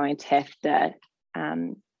was going to have to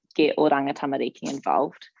get oranga tamariki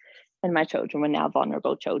involved. And my children were now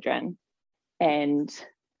vulnerable children. And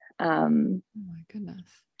oh my goodness.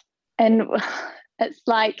 And it's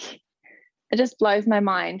like, it just blows my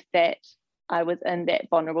mind that I was in that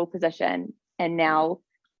vulnerable position. And now,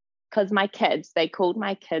 because my kids, they called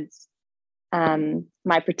my kids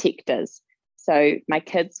my protectors. So my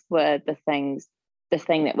kids were the thing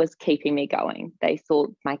that was keeping me going. They saw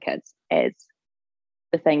my kids as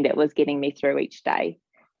the thing that was getting me through each day.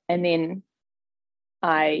 And then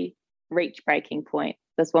I reach breaking point.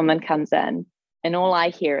 This woman comes in, and all I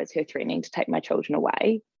hear is her threatening to take my children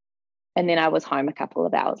away. And then I was home a couple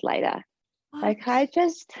of hours later. What? Like, I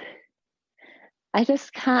just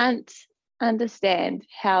can't understand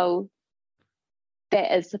how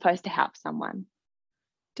that is supposed to help someone.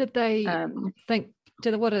 Did they think,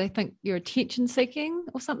 what do they think, you're attention seeking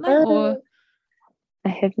or something? Or I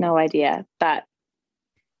have no idea. But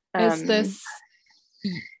is this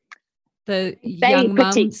the young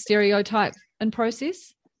mum stereotype in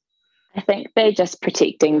process? I think they're just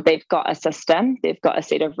protecting. They've got a system. They've got a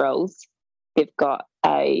set of rules. They've got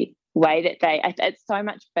a way that it's so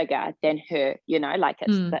much bigger than her, like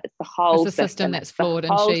it's the whole it's a system that's flawed,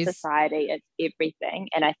 and she's society. It's everything.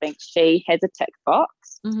 And I think she has a tick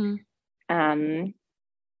box. Mm-hmm.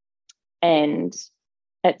 And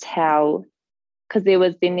it's how, because there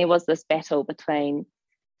was this battle between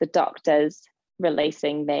the doctors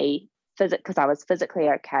releasing me because I was physically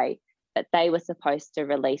okay, but they were supposed to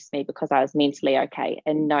release me because I was mentally okay,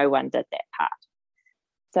 and no one did that part.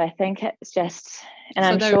 So I think it's just,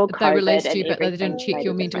 and so I'm sure they released you, but they didn't check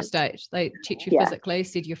your mental state. They checked you physically,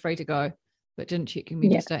 said you're free to go, but didn't check your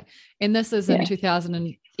mental state. And this is in end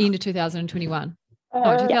of 2021.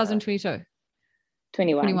 No, 2022.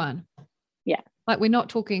 21. Yeah. Like, we're not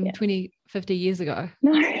talking 20, 50 years ago.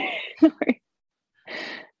 No.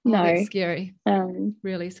 No. That's scary.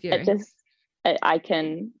 Really scary. I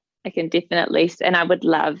can definitely, and I would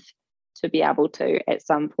love to be able to at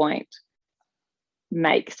some point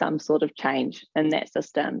make some sort of change in that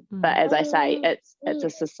system. But as I say, it's a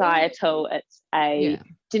societal, it's a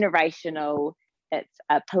generational, it's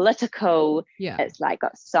a political, it's like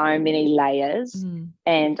got so many layers.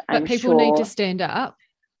 And but people need to stand up,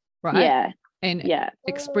 right? And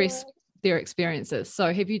express their experiences.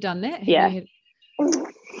 So have you done that?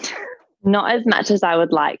 Not as much as I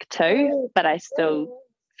would like to, but I still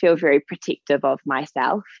feel very protective of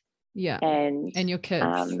myself. And your kids.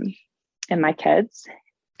 And my kids.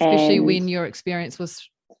 Especially when your experience was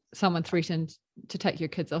someone threatened to take your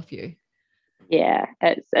kids off you. Yeah,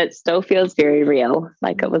 it still feels very real.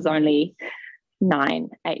 Like it was only 9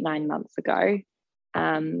 months ago.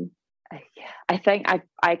 I think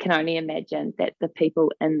I can only imagine that the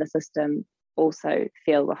people in the system also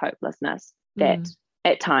feel the hopelessness that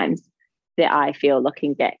at times that I feel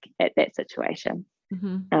looking back at that situation.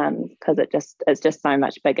 Because it's just so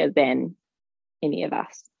much bigger than any of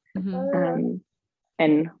us. And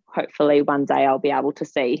hopefully one day I'll be able to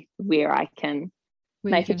see where I can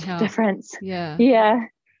make a difference. Yeah.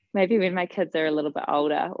 Maybe when my kids are a little bit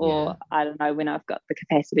older, or I don't know, when I've got the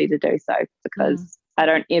capacity to do so, because I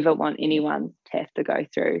don't ever want anyone to have to go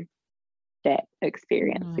through that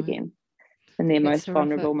experience again in their most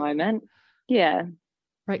vulnerable moment. Yeah.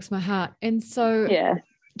 Breaks my heart. And so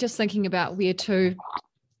just thinking about where to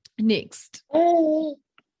next,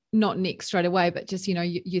 not next straight away, but just,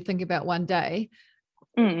 you think about one day,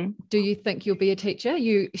 do you think you'll be a teacher?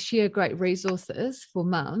 You share great resources for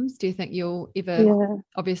mums. Do you think you'll ever,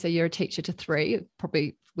 obviously you're a teacher to 3,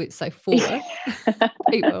 probably let's say 4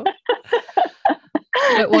 people.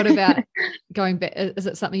 But what about going back? Is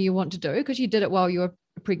it something you want to do? Because you did it while you were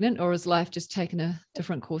pregnant, or has life just taken a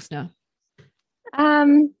different course now?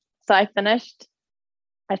 So I finished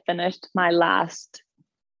my last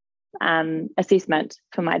assessment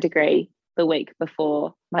for my degree the week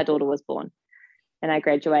before my daughter was born, and I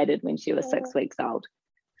graduated when she was 6 weeks old.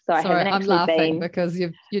 So I haven't actually laughing because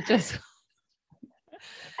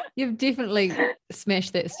you've definitely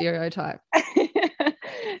smashed that stereotype.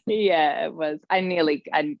 Yeah, it was.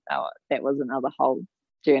 That was another whole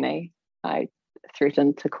journey. I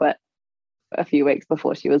threatened to quit a few weeks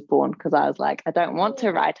before she was born because I was like, I don't want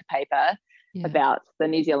to write a paper about the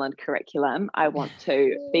New Zealand curriculum. I want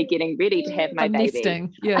to be getting ready to have my baby.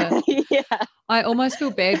 Nesting. Yeah. I almost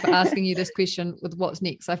feel bad for asking you this question with what's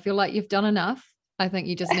next. I feel like you've done enough. I think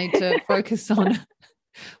you just need to focus on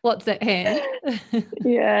what's at hand.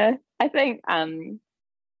 Yeah. I think I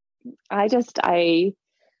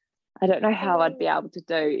don't know how I'd be able to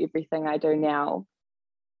do everything I do now,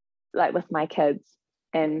 like with my kids,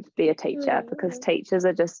 and be a teacher, because teachers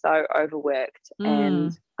are just so overworked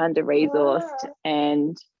and under-resourced.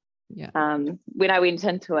 And when I went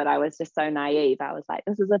into it, I was just so naive. I was like,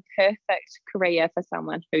 this is a perfect career for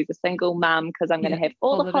someone who's a single mum, because I'm going to have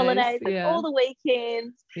all the holidays and all the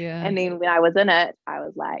weekends. And then when I was in it, I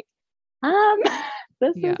was like,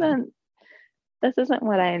 this isn't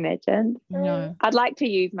what I imagined. No. I'd like to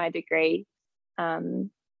use my degree,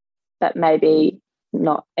 but maybe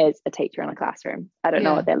not as a teacher in a classroom. I don't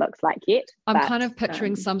know what that looks like yet. I'm kind of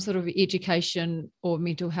picturing some sort of education or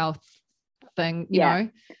mental health thing, you know,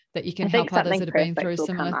 that you can help others that have been through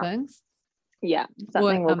similar things. Yeah,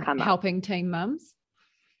 something will come up. Helping teen mums.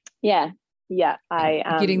 Yeah.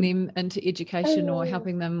 Getting them into education or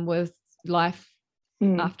helping them with life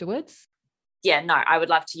afterwards. Yeah, no, I would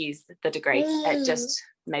love to use the degree. It just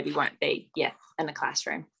maybe won't be, in the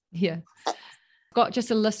classroom. Yeah. Got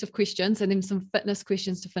just a list of questions and then some fitness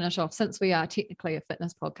questions to finish off, since we are technically a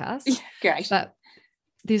fitness podcast. Yeah, great. But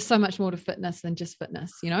there's so much more to fitness than just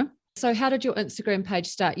fitness, you know? So how did your Instagram page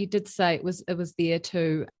start? You did say it was there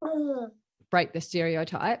to break the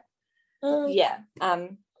stereotype. Yeah.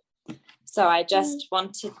 So I just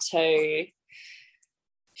wanted to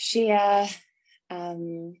share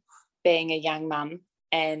being a young mum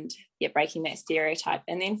and breaking that stereotype.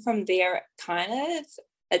 And then from there,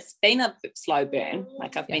 it's been a slow burn.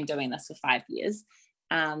 Like I've been doing this for 5 years.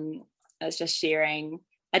 I was just sharing,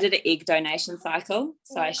 I did an egg donation cycle.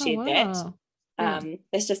 So I shared that.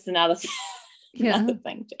 That's just another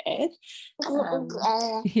thing to add. I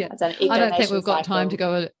don't think we've got time to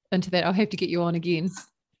go into that. I'll have to get you on again.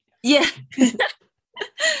 Yeah.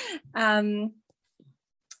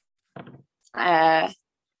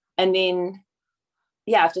 And then,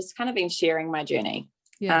 I've just kind of been sharing my journey.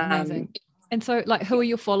 Yeah, amazing. And so, like, who are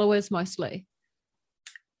your followers mostly?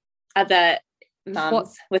 Other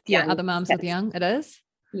mums with young. Other mums with young, it is?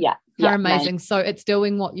 Yeah. How amazing. So it's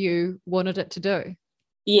doing what you wanted it to do.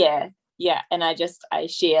 Yeah. And I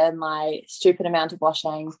share my stupid amount of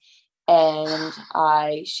washing, and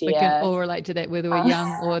I share. We can all relate to that, whether we're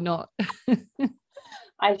young or not.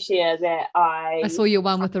 I share that I saw your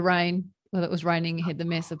one with the rain. Well, it was raining, you had the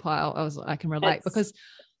massive pile. I can relate because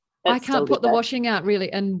I can't put the washing out really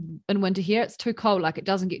in winter here. It's too cold, like it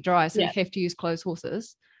doesn't get dry. So you have to use clothes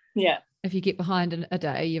horses. Yeah. If you get behind in a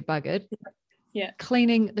day, you're buggered. Yeah.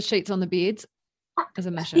 Cleaning the sheets on the beds is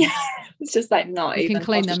a mission. Yeah. It's just like you can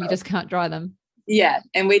clean them, you just can't dry them. Yeah.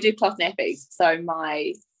 And we do cloth nappies. So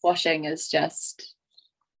my washing is just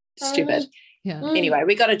stupid. Yeah. Anyway,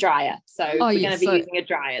 we got a dryer, so we're going to be using a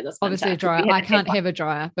dryer this winter. Obviously a dryer. I can't have a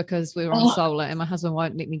dryer because we're on solar and my husband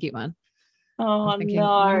won't let me get one. Oh, thinking, no.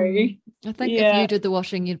 I think if you did the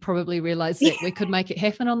washing, you'd probably realise that we could make it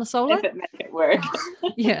happen on the solar. If it make it work.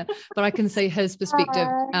 Yeah, but I can see his perspective.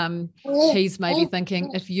 He's maybe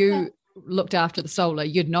thinking if you looked after the solar,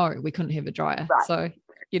 you'd know we couldn't have a dryer. Right. So,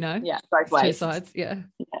 both ways. Two sides, yeah.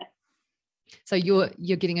 So you're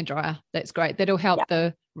getting a dryer. That's great. That'll help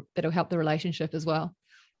the relationship as well.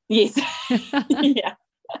 Yes.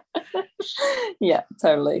 Yeah,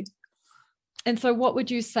 totally. And so what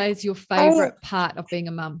would you say is your favorite part of being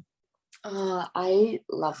a mum? I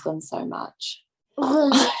love them so much.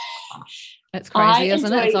 It's crazy,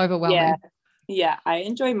 isn't it? It's overwhelming. Yeah, I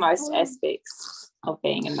enjoy most aspects of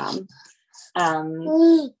being a mum.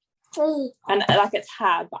 And like it's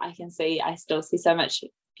hard, but I still see so much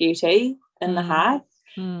beauty in the hard,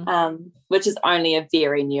 which is only a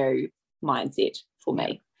very new mindset for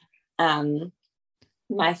me.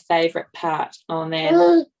 My favorite part,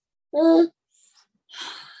 I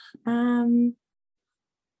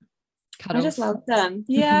just love them.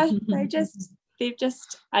 Yeah, I just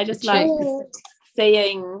like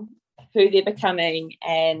seeing who they're becoming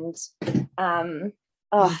and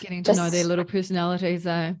getting to know their little personalities.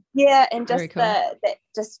 Yeah, and just cool. that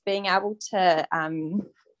just being able to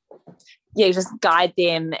just guide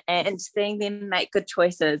them and seeing them make good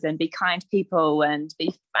choices and be kind people and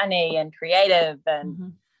be funny and creative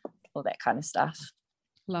and all that kind of stuff.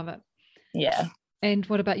 Love it. Yeah. And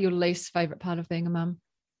what about your least favorite part of being a mum?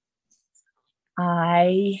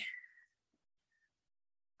 I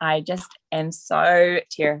just am so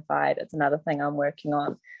terrified. It's another thing I'm working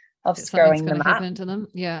on of screwing them up. To them.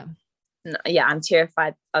 Yeah. No, yeah, I'm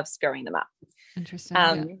terrified of screwing them up.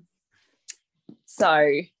 Interesting.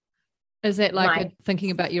 So is that like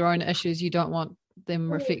thinking about your own issues? You don't want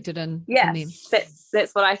them reflected in them?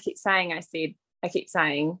 That's what I keep saying. I keep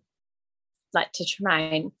saying, like, to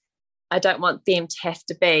Tremaine, I don't want them to have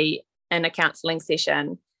to be in a counselling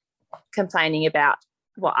session complaining about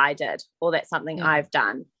what I did or that something I've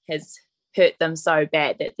done has hurt them so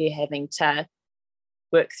bad that they're having to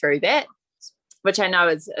work through that, which I know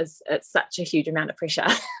is it's such a huge amount of pressure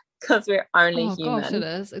because we're only human. Gosh, it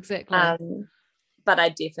is, exactly. But I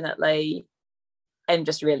definitely am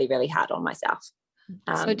just really, really hard on myself.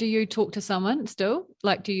 So do you talk to someone still?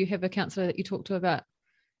 Like, do you have a counsellor that you talk to about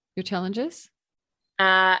your challenges?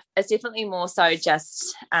 It's definitely more so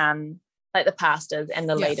just like the pastors and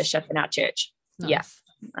the leadership in our church. Nice.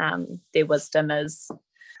 Yeah. Their wisdom is,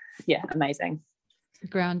 amazing.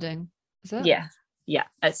 Grounding, is it? Yeah. Yeah.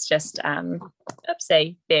 It's just,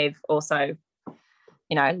 oopsie, they've also,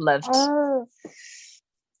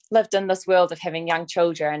 lived in this world of having young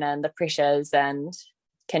children and the pressures, and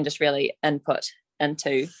can just really input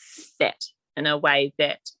into that in a way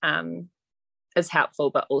that is helpful,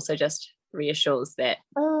 but also just reassures that,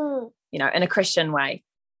 in a Christian way,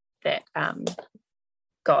 that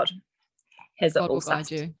God has it all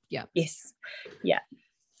guide you. Yeah. Yes. Yeah.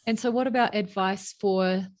 And so what about advice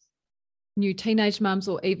for new teenage mums,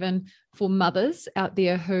 or even for mothers out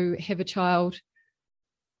there who have a child,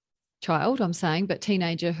 I'm saying, but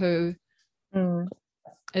teenager who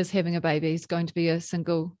is having a baby, is going to be a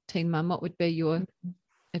single teen mum? What would be your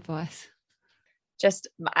advice? Just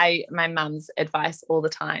my mum's advice all the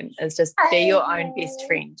time is just be your own best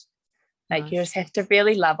friend. Like, nice. You just have to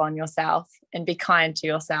really love on yourself and be kind to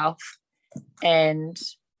yourself and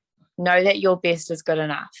know that your best is good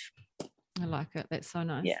enough. I like it. That's so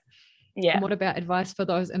nice. Yeah. Yeah. And what about advice for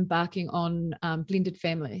those embarking on blended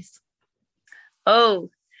families? Oh,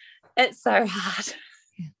 it's so hard.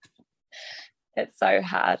 It's so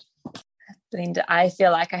hard. Blended. I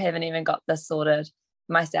feel like I haven't even got this sorted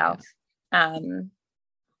myself,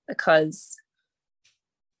 because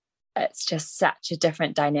it's just such a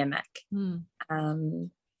different dynamic.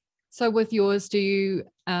 So with yours, do you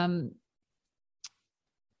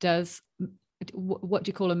what do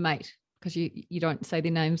you call a mate? Because you don't say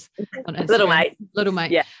their names on Instagram. Little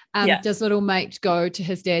mate. Yeah. Does little mate go to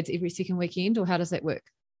his dad's every second weekend, or how does that work?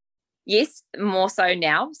 Yes, more so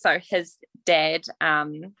now. So his dad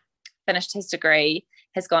finished his degree,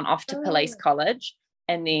 has gone off to police college,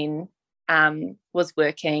 and then was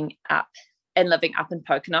working up and living up in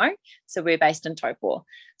Pocono. So we're based in Taupo.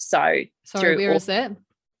 So sorry, where is that?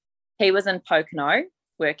 He was in Pocono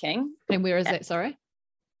working. And where is that? Sorry.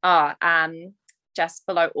 Just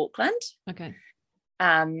below Auckland. Okay.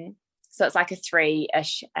 So it's like a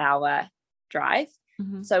 3-ish hour drive.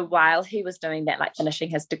 Mm-hmm. So while he was doing that, like finishing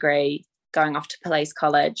his degree, going off to police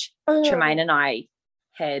college, Tremaine and I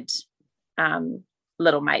had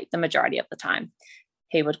little mate the majority of the time.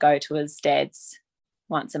 He would go to his dad's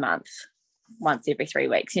once a month, once every 3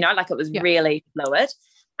 weeks, like it was really fluid.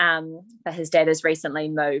 But his dad has recently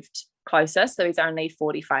moved closer, so he's only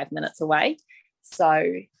 45 minutes away.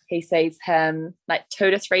 So he sees him like 2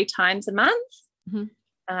 to 3 times a month,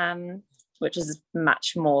 which is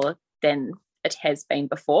much more than it has been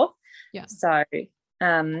before. Yeah. So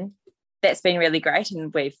that's been really great,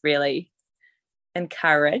 and we've really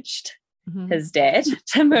encouraged his dad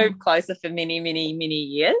to move closer for many, many, many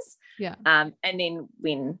years. Yeah. And then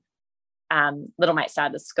when little mate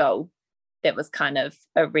started school, that was kind of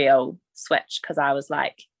a real switch, because I was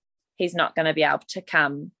like, he's not going to be able to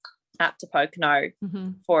come up to Pocono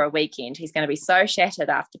for a weekend. He's going to be so shattered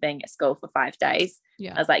after being at school for 5 days.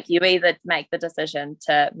 Yeah. I was like, you either make the decision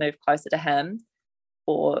to move closer to him,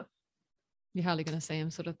 or you're hardly going to see him,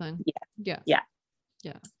 sort of thing. Yeah.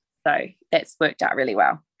 So that's worked out really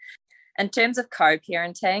well. In terms of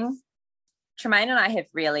co-parenting, Tremaine and I have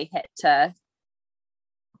really had to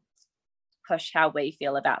push how we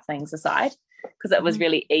feel about things aside, because it was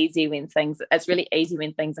really easy when things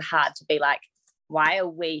are hard to be like, why are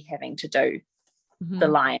we having to do the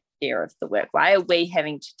lion's share of the work? Why are we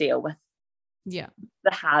having to deal with the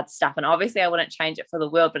hard stuff? And obviously I wouldn't change it for the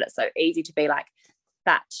world, but it's so easy to be like,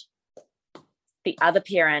 but the other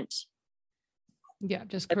parent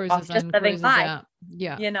just cruises in, living cruises life,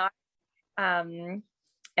 out.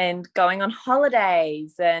 And going on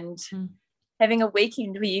holidays and having a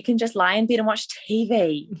weekend where you can just lie in bed and watch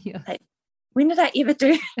TV. Like, when did I ever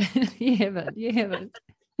do You haven't.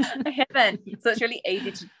 I haven't. So it's really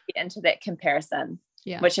easy to get into that comparison,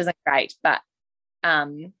 which isn't great. But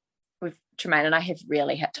with Tremaine and I have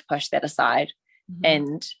really had to push that aside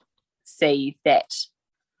and see that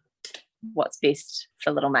what's best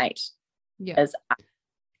for little mate is,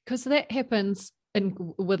 because that happens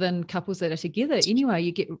within couples that are together anyway.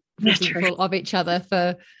 You get resentful of each other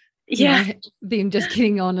for them just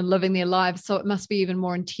getting on and living their lives. So it must be even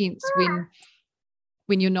more intense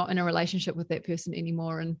when you're not in a relationship with that person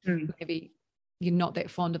anymore, and maybe you're not that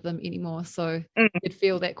fond of them anymore. So you'd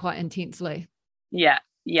feel that quite intensely. Yeah.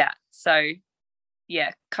 So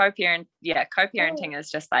co-parenting is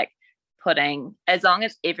just like putting, as long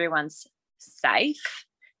as everyone's safe,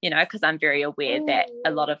 because I'm very aware that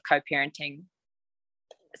a lot of co-parenting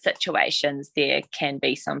situations, there can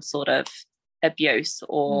be some sort of abuse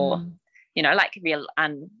or, like real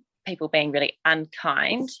people being really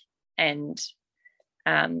unkind. And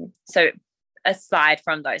so aside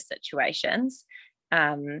from those situations,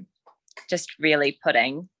 just really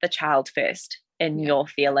putting the child first in your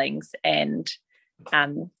feelings and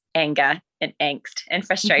anger and angst and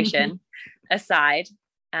frustration aside,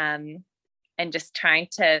 and just trying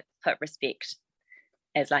to put respect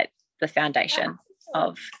as like the foundation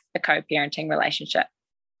of a co-parenting relationship.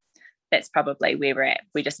 That's probably where we're at.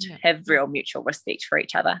 We just have real mutual respect for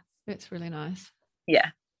each other. That's really nice. Yeah.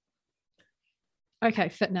 Okay,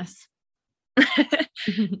 fitness.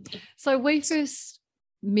 So we first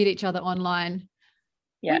met each other online.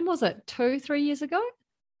 When was it? 2-3 years ago?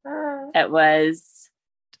 It was.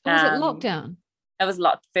 Or was it lockdown? It was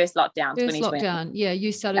first lockdown. First 2020. lockdown. Yeah,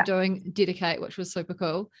 you started doing Dedicate, which was super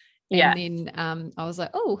cool. And then I was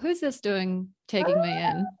like, oh, who's this doing, tagging me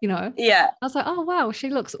in, Yeah. I was like, oh, wow, she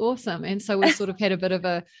looks awesome. And so we've sort of had a bit of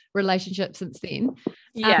a relationship since then.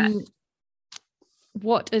 Yeah.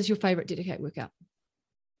 What is your favorite Dedicate workout?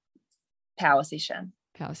 Power session.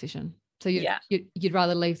 So you'd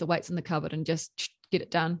rather leave the weights in the cupboard and just get it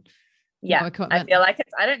done? Yeah. I feel like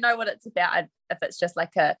I don't know what it's about. If it's just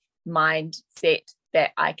like a mindset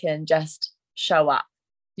that I can just show up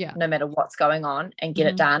no matter what's going on and get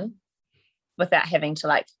it done without having to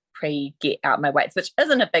like get out my weights, which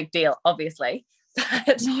isn't a big deal, obviously.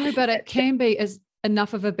 But it can be as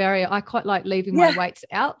enough of a barrier. I quite like leaving my weights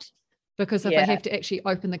out, because if I have to actually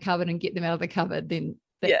open the cupboard and get them out of the cupboard, then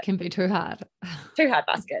that can be too hard. Too hard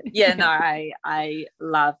basket. Yeah, no, I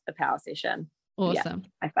love a power session. Awesome.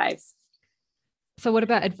 My faves. So what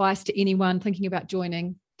about advice to anyone thinking about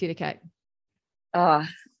joining Dedicate?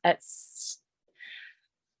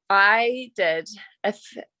 I did,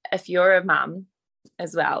 if you're a mum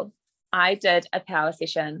as well, I did a power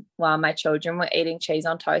session while my children were eating cheese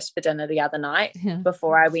on toast for dinner the other night.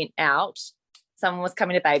 Before I went out, someone was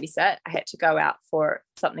coming to babysit. I had to go out for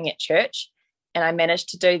something at church, and I managed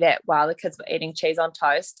to do that while the kids were eating cheese on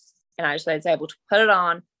toast, and I was able to put it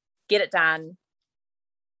on, get it done,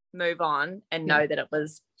 move on, and know that it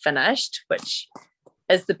was finished, which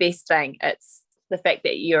is the best thing. It's the fact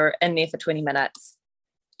that you're in there for 20 minutes.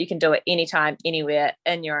 You can do it anytime, anywhere,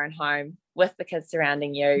 in your own home with the kids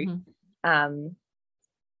surrounding you. I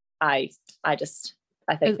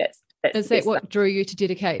think that's is that what drew you to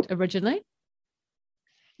Dedicate originally?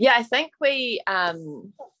 Yeah, I think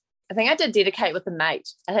I did Dedicate with a mate.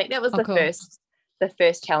 I think that was the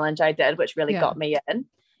first challenge I did, which really got me in.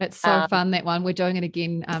 It's so fun, that one. We're doing it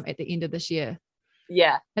again at the end of this year.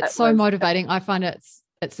 Yeah. It's so motivating. I find it's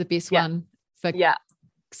the best one for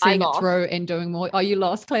seeing it through and doing more. Oh, you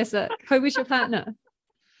lost, classic. Who was your partner?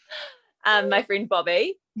 My friend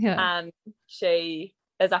Bobby. Yeah. She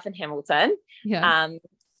is up in Hamilton. Yeah.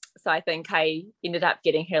 So I think I ended up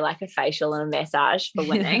getting her like a facial and a massage for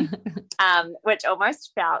winning, which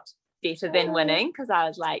almost felt better than winning, because I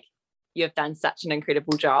was like, you've done such an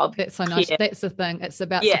incredible job. That's so nice. That's the thing. It's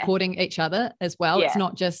about supporting each other as well. Yeah. It's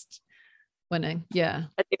not just winning. Yeah.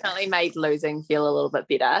 It definitely made losing feel a little bit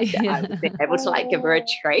better. Yeah. I was able to like give her a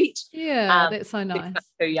treat. Yeah, that's so nice.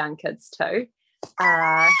 2 young kids too.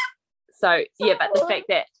 But the fact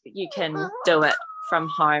that you can do it from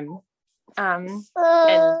home, and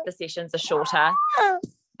the sessions are shorter,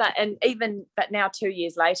 but now 2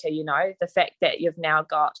 years later, the fact that you've now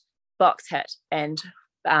got box hit and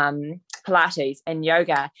Pilates and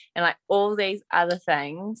yoga and like all these other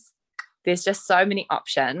things, there's just so many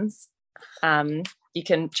options. You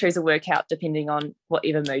can choose a workout depending on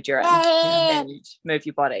whatever mood you're in and move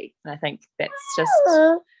your body, and I think that's just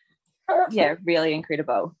really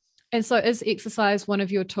incredible. And so is exercise one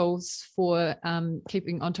of your tools for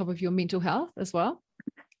keeping on top of your mental health as well?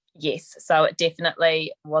 Yes. So it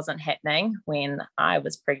definitely wasn't happening when I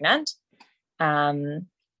was pregnant,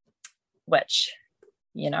 which,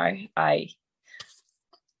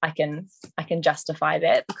 I can justify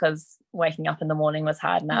that, because waking up in the morning was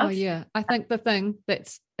hard enough. Oh yeah. I think the thing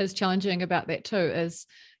is challenging about that too is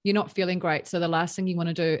you're not feeling great. So the last thing you want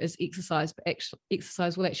to do is exercise, but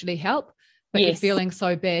exercise will actually help. But you're feeling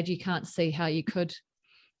so bad you can't see how you could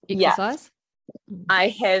exercise. Yeah.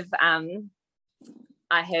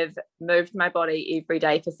 I have moved my body every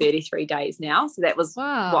day for 33 days now. So that was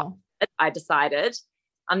what I decided.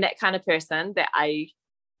 I'm that kind of person that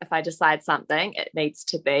if I decide something, it needs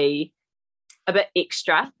to be a bit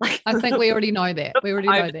extra. Like I think we already know that. We already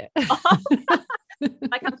know that.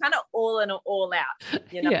 Like I'm kind of all in or all out,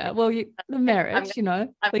 you know. Yeah, well, the marriage, we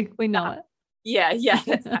know it. Yeah,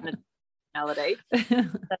 that's kind of reality.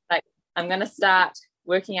 Like I'm going to start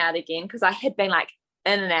working out again, because I had been like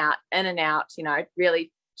in and out, you know,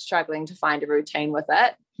 really struggling to find a routine with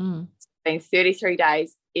it. It's been 33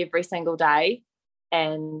 days every single day,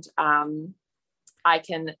 and I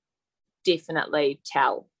can definitely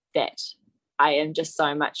tell that I am just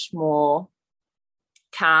so much more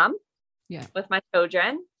calm with my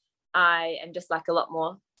children. I am just like a lot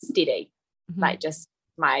more steady. Like just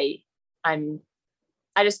I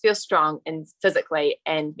just feel strong, and physically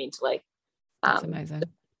and mentally. That's amazing.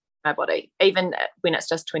 My body, even when it's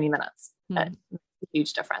just 20 minutes, it makes a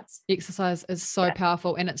huge difference. Exercise is so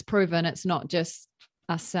powerful, and it's proven. It's not just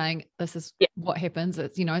us saying this is what happens.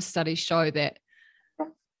 It's, you know, studies show that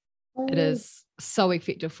it is so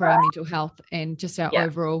effective for our mental health and just our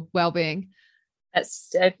overall well-being.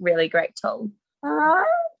 It's a really great tool.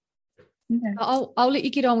 I'll let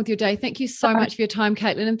you get on with your day. Thank you so much for your time,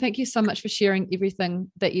 Caitlyn, and thank you so much for sharing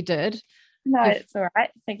everything that you did. No, it's all right.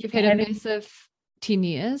 Thank you. You've had a massive 10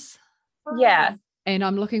 years. Yeah. And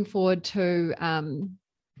I'm looking forward to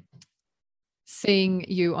seeing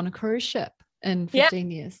you on a cruise ship in 15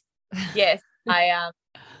 years. Yes. I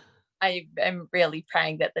am really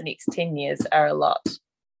praying that the next 10 years are a lot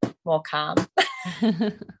more calm.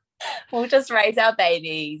 We'll just raise our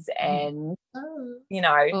babies and, you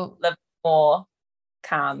know, live more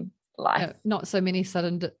calm life. Not so many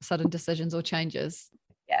sudden decisions or changes.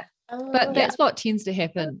 Yeah. But that's what tends to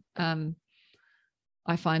happen.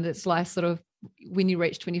 I find it's like sort of when you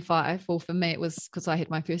reach 25, well, for me, it was because I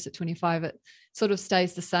had my first at 25, it sort of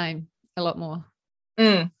stays the same a lot more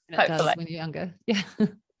than it does when you're younger. Yeah.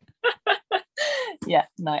 Yeah.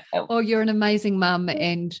 No. Oh, you're an amazing mum,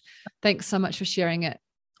 and thanks so much for sharing it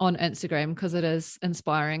on Instagram, because it is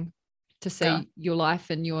inspiring to see your life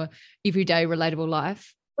and your everyday relatable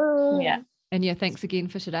life. Yeah. And thanks again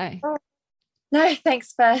for today. No,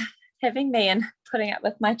 thanks for having me and putting up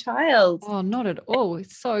with my child. Oh, not at all.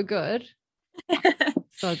 It's so good.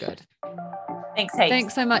 So good. Thanks, Hayes.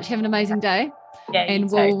 Thanks so much. Have an amazing day. Yeah,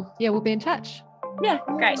 and we'll be in touch. Yeah,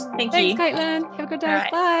 great. Thanks, you. Thanks, Caitlyn. Have a good day.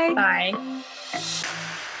 Right. Bye. Bye.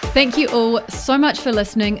 Thank you all so much for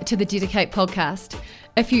listening to the Dedicate podcast.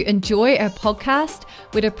 If you enjoy our podcast,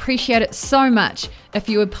 we'd appreciate it so much if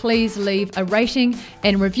you would please leave a rating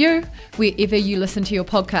and review wherever you listen to your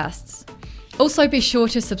podcasts. Also, be sure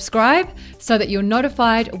to subscribe so that you're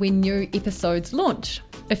notified when new episodes launch.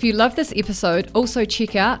 If you love this episode, also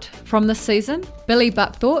check out from this season, Billy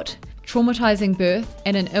Buckthorpe, Traumatizing Birth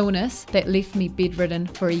and an Illness That Left Me Bedridden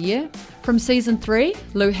for a Year. From season 3,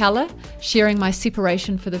 Lou Heller, sharing my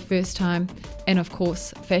separation for the first time, and of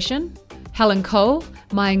course, fashion. Helen Cole,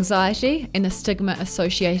 my anxiety and the stigma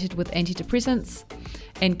associated with antidepressants.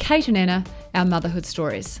 And Kate and Anna, our motherhood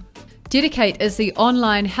stories. Dedicate is the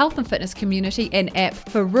online health and fitness community and app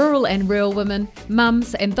for rural and real women,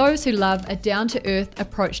 mums, and those who love a down-to-earth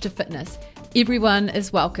approach to fitness. Everyone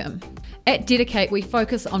is welcome. At Dedicate, we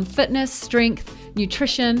focus on fitness, strength,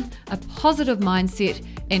 nutrition, a positive mindset,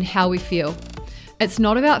 and how we feel. It's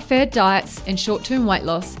not about fad diets and short-term weight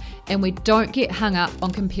loss, and we don't get hung up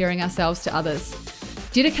on comparing ourselves to others.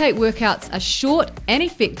 Dedicate workouts are short and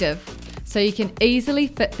effective, so you can easily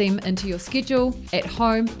fit them into your schedule, at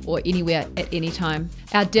home, or anywhere at any time.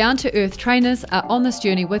 Our down-to-earth trainers are on this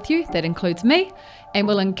journey with you, that includes me, and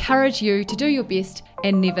will encourage you to do your best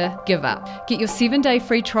and never give up. Get your 7-day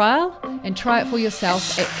free trial and try it for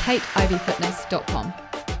yourself at kateivyfitness.com.